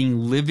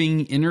providing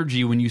living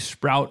energy when you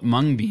sprout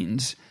mung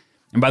beans,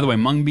 and by the way,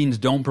 mung beans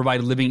don't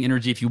provide living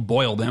energy if you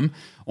boil them,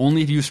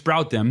 only if you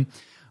sprout them.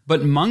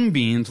 But mung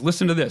beans,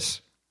 listen to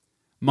this.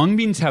 Mung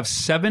beans have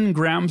 7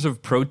 grams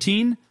of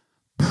protein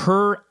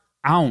per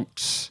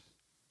ounce.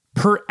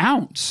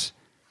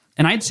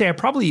 And I'd say I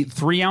probably eat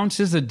 3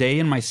 ounces a day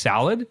in my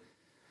salad.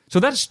 So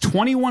that's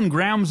 21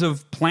 grams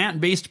of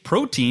plant-based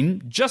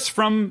protein just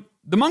from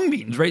the mung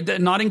beans,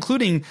 right? Not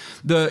including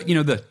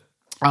the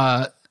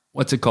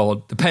what's it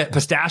called? The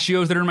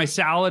pistachios that are in my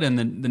salad, and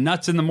the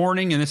nuts in the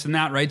morning, and this and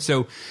that, right?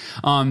 So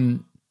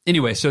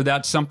anyway, so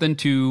that's something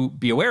to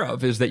be aware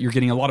of, is that you're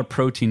getting a lot of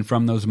protein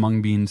from those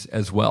mung beans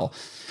as well.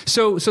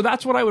 So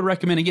that's what I would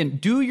recommend. Again,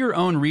 do your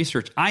own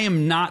research. I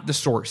am not the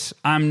source.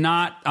 I'm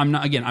not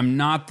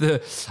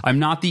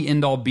the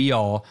end all be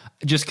all.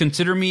 Just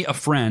consider me a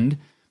friend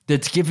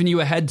that's giving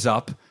you a heads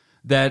up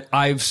that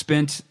I've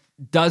spent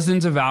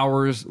dozens of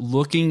hours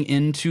looking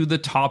into the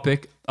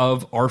topic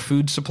of our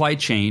food supply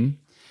chain,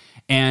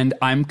 and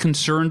I'm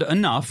concerned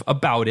enough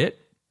about it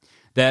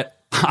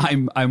that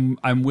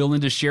I'm willing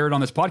to share it on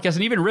this podcast,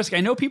 and even risk.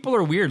 I know people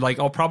are weird. Like,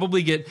 I'll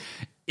probably get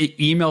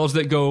emails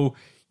that go,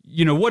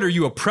 what are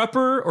you, a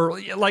prepper? Or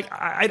like,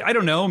 I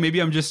don't know. Maybe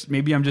I'm just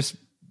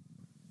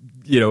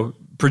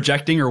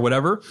projecting or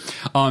whatever.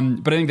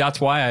 But I think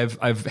that's why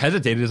I've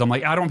hesitated, is I'm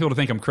like, I don't want people to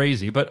think I'm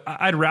crazy, but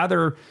I'd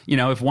rather,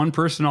 if one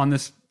person on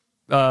this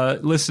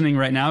listening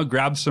right now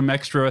grabs some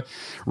extra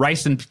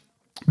rice and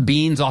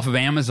beans off of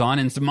Amazon,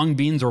 and some mung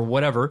beans or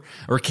whatever,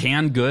 or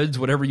canned goods,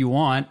 whatever you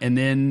want. And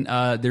then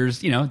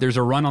there's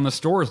a run on the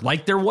stores,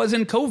 like there was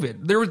in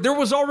COVID. There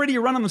was already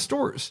a run on the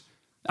stores.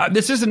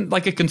 This isn't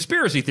like a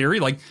conspiracy theory.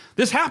 Like,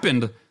 this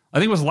happened, I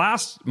think it was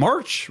last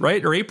March,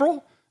 right? Or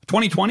April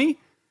 2020.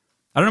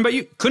 I don't know about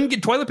you. Couldn't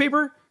get toilet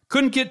paper.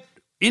 Couldn't get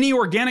any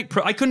organic.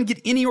 I couldn't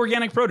get any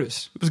organic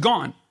produce. It was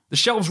gone. The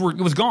shelves it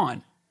was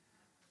gone.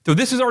 So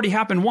this has already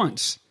happened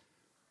once.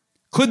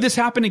 Could this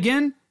happen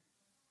again?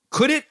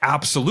 Could it?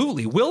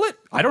 Absolutely. Will it?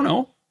 I don't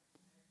know.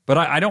 But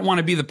I don't want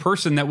to be the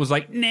person that was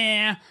like,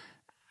 nah,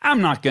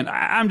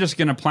 I'm just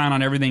going to plan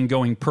on everything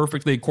going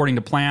perfectly according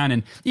to plan.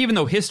 And even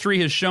though history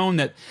has shown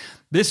that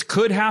this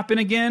could happen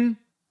again,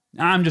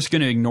 I'm just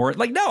going to ignore it.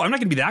 Like, no, I'm not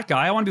going to be that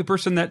guy. I want to be the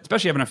person that,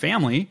 especially having a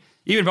family,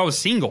 even if I was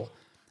single,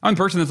 I'm the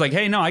person that's like,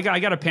 hey, no, I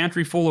got a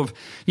pantry full of,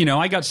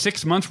 I got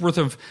 6 months worth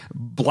of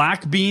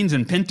black beans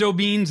and pinto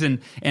beans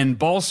and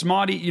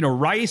basmati,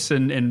 rice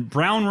and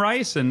brown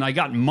rice. And I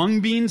got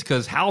mung beans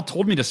because Hal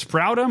told me to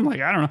sprout them.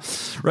 Like, I don't know,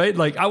 right?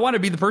 Like, I want to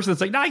be the person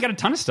that's like, no, I got a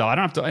ton of stuff. I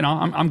don't have to,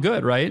 I'm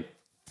good, right?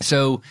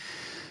 So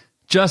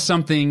just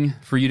something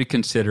for you to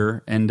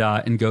consider, and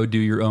go do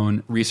your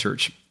own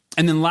research.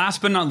 And then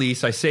last but not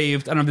least, I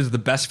don't know if this is the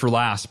best for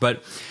last,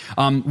 but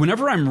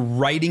whenever I'm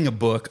writing a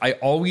book, I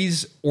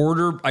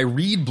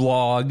read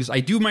blogs, I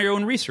do my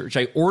own research.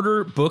 I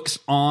order books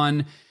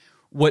on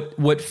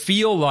what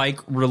feel like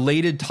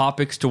related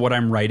topics to what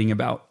I'm writing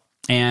about.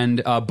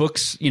 And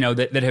books,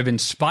 that have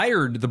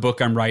inspired the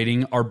book I'm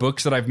writing are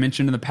books that I've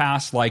mentioned in the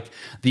past, like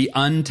The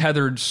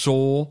Untethered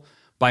Soul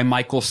by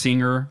Michael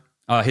Singer.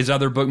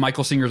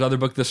 Michael Singer's other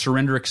book, The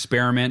Surrender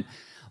Experiment,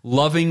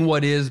 Loving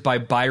What Is by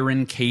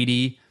Byron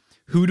Katie,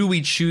 Who Do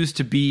We Choose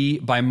to Be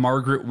by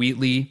Margaret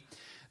Wheatley,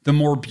 The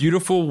More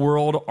Beautiful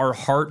World Our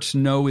Hearts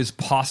Know Is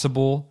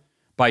Possible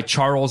by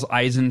Charles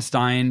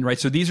Eisenstein, right?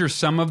 So these are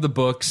some of the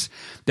books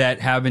that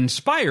have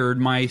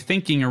inspired my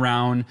thinking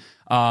around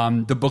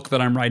the book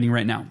that I'm writing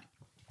right now.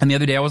 And the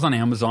other day I was on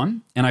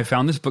Amazon, and I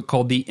found this book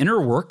called The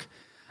Inner Work,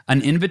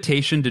 An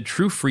Invitation to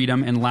True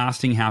Freedom and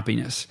Lasting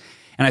Happiness.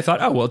 And I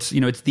thought, oh, well,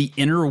 it's the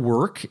inner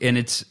work,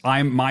 and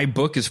my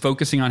book is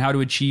focusing on how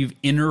to achieve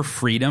inner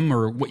freedom,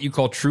 or what you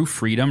call true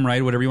freedom,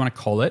 right? Whatever you want to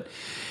call it.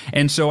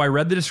 And so I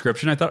read the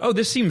description. I thought, oh,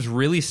 this seems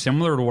really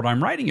similar to what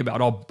I'm writing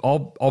about.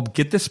 I'll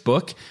get this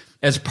book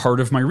as part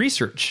of my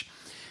research.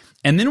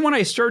 And then when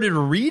I started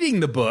reading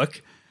the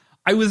book,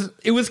 it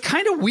was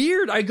kind of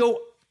weird. I go,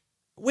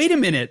 wait a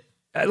minute.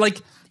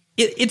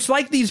 It's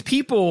like these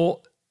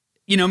people,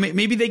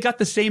 maybe they got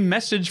the same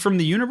message from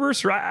the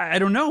universe, or I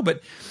don't know.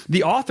 But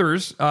the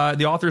authors,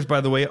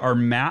 by the way, are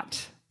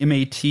Matt,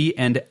 M-A-T,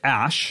 and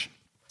Ash.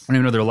 I don't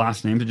even know their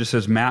last names. It just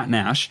says Matt and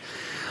Ash.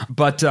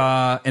 But,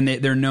 and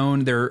they're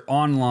known, their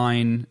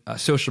online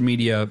social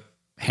media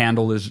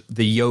handle is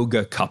The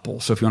Yoga Couple.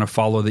 So if you want to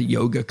follow The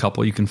Yoga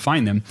Couple, you can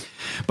find them.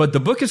 But the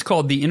book is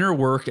called The Inner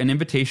Work, An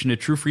Invitation to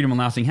True Freedom and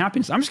Lasting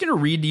Happiness. I'm just going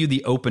to read to you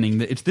the opening.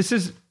 This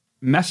is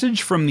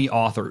message from the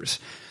authors.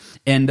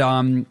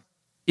 And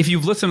if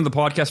you've listened to the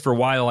podcast for a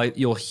while,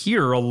 you'll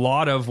hear a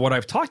lot of what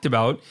I've talked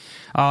about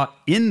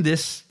in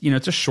this,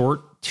 it's a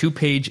short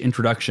 2-page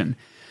introduction.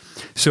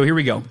 So here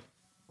we go.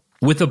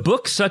 With a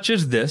book such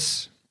as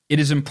this, it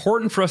is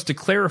important for us to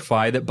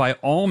clarify that by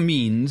all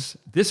means,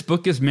 this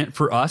book is meant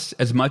for us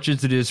as much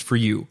as it is for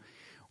you.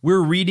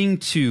 We're reading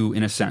too,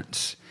 in a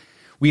sense.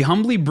 We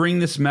humbly bring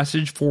this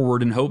message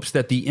forward in hopes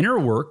that the inner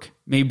work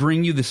may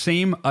bring you the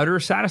same utter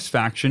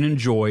satisfaction and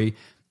joy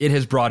it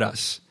has brought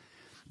us.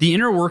 The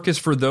inner work is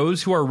for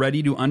those who are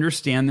ready to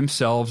understand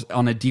themselves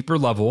on a deeper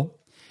level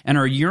and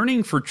are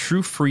yearning for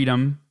true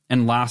freedom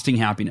and lasting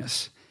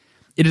happiness.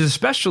 It is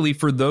especially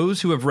for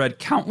those who have read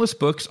countless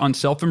books on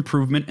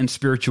self-improvement and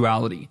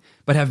spirituality,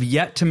 but have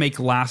yet to make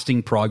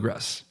lasting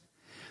progress.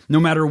 No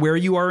matter where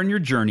you are in your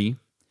journey,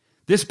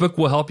 this book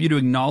will help you to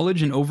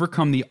acknowledge and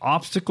overcome the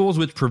obstacles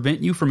which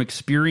prevent you from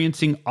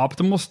experiencing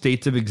optimal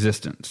states of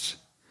existence.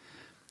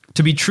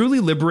 To be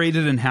truly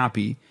liberated and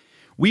happy,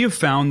 we have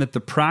found that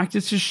the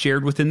practices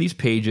shared within these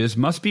pages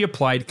must be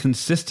applied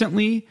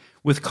consistently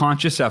with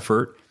conscious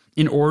effort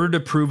in order to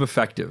prove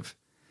effective.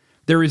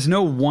 There is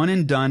no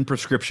one-and-done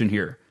prescription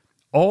here.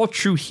 All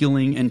true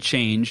healing and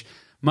change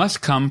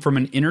must come from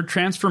an inner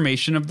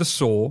transformation of the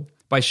soul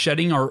by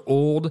shedding our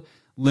old,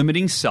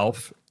 limiting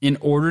self in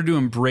order to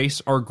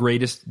embrace our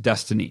greatest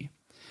destiny.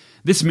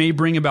 This may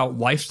bring about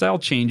lifestyle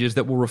changes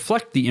that will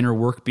reflect the inner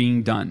work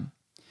being done.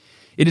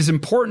 It is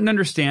important to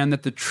understand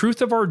that the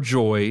truth of our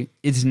joy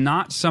is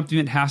not something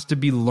that has to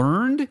be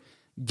learned,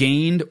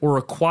 gained, or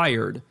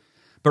acquired,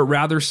 but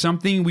rather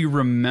something we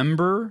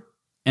remember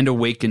and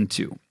awaken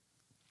to.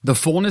 The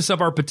fullness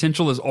of our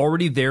potential is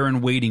already there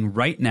and waiting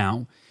right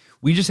now.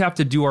 We just have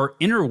to do our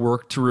inner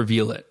work to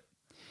reveal it.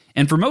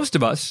 And for most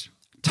of us,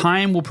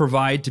 time will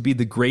provide to be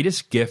the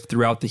greatest gift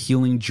throughout the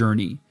healing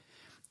journey.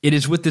 It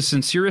is with the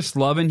sincerest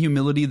love and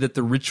humility that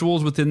the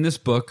rituals within this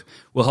book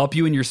will help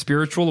you in your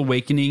spiritual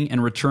awakening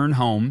and return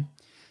home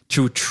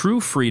to true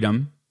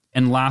freedom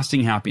and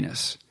lasting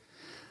happiness.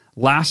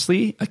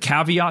 Lastly, a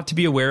caveat to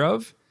be aware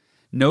of: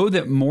 know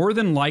that more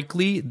than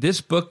likely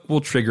this book will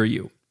trigger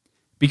you.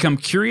 Become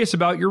curious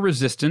about your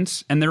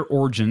resistance and their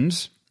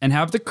origins, and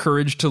have the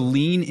courage to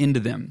lean into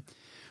them,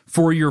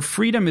 for your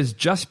freedom is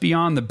just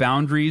beyond the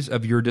boundaries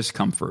of your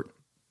discomfort.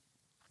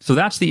 So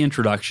that's the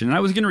introduction. And I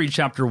was going to read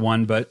chapter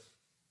 1, but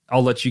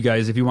I'll let you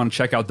guys, if you want to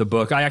check out the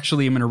book. I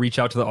actually am going to reach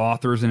out to the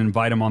authors and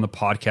invite them on the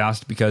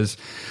podcast because,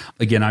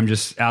 again,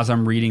 as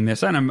I'm reading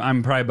this, and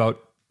I'm probably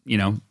about,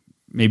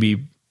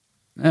 maybe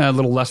a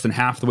little less than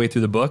half the way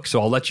through the book. So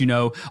I'll let you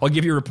know. I'll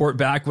give you a report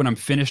back when I'm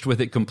finished with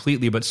it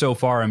completely. But so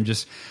far, I'm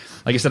just,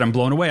 like I said, I'm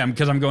blown away.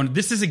 Because I'm going,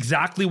 this is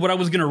exactly what I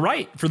was going to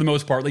write for the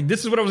most part. Like,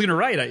 this is what I was going to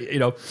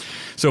write.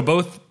 So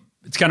both,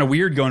 it's kind of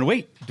weird going,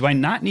 wait, do I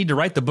not need to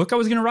write the book I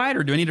was going to write?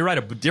 Or do I need to write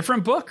a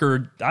different book?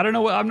 Or I don't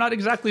know. I'm not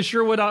exactly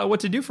sure what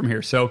to do from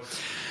here. So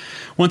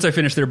once I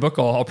finish their book,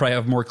 I'll probably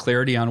have more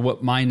clarity on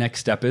what my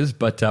next step is.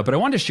 But I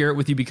wanted to share it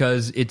with you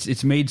because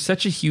it's made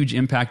such a huge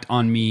impact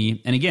on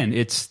me. And again,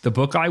 it's the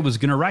book I was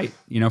going to write,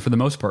 for the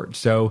most part.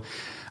 So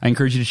I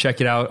encourage you to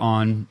check it out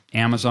on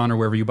Amazon or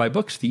wherever you buy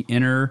books, The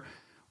Inner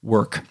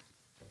Work.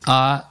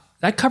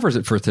 That covers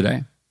it for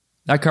today.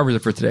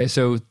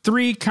 So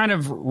 3 kind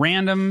of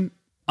random,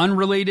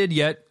 unrelated,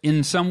 yet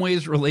in some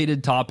ways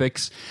related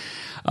topics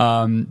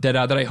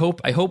that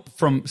I hope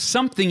from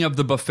something of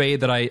the buffet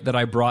that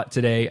I brought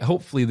today.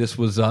 Hopefully this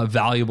was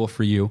valuable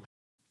for you.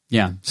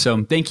 Yeah.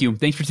 So thank you.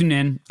 Thanks for tuning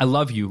in. I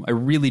love you. I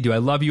really do. I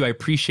love you. I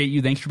appreciate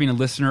you. Thanks for being a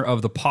listener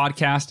of the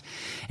podcast.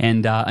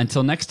 And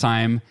until next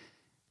time,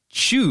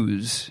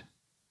 choose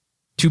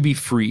to be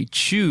free.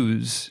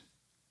 Choose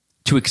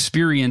to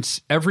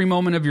experience every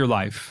moment of your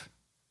life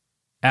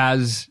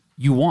as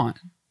you want.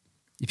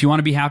 If you want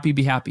to be happy,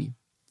 be happy.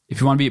 If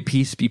you want to be at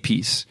peace, be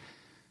peace.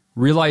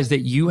 Realize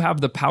that you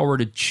have the power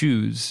to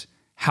choose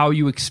how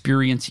you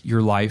experience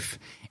your life,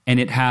 and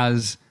it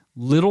has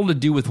little to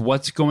do with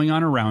what's going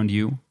on around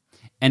you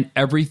and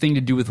everything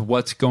to do with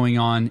what's going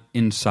on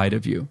inside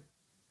of you.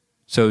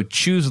 So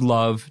choose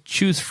love,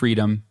 choose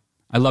freedom.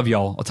 I love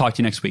y'all. I'll talk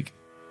to you next week.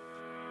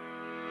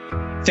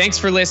 Thanks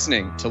for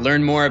listening. To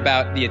learn more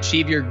about the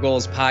Achieve Your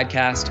Goals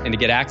podcast and to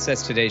get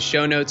access to today's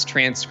show notes,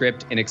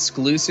 transcript, and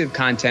exclusive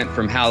content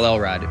from Hal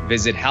Elrod,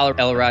 visit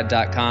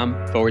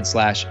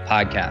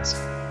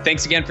halelrod.com/podcast.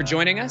 Thanks again for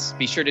joining us.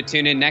 Be sure to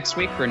tune in next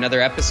week for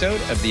another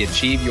episode of the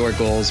Achieve Your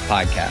Goals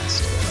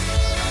podcast.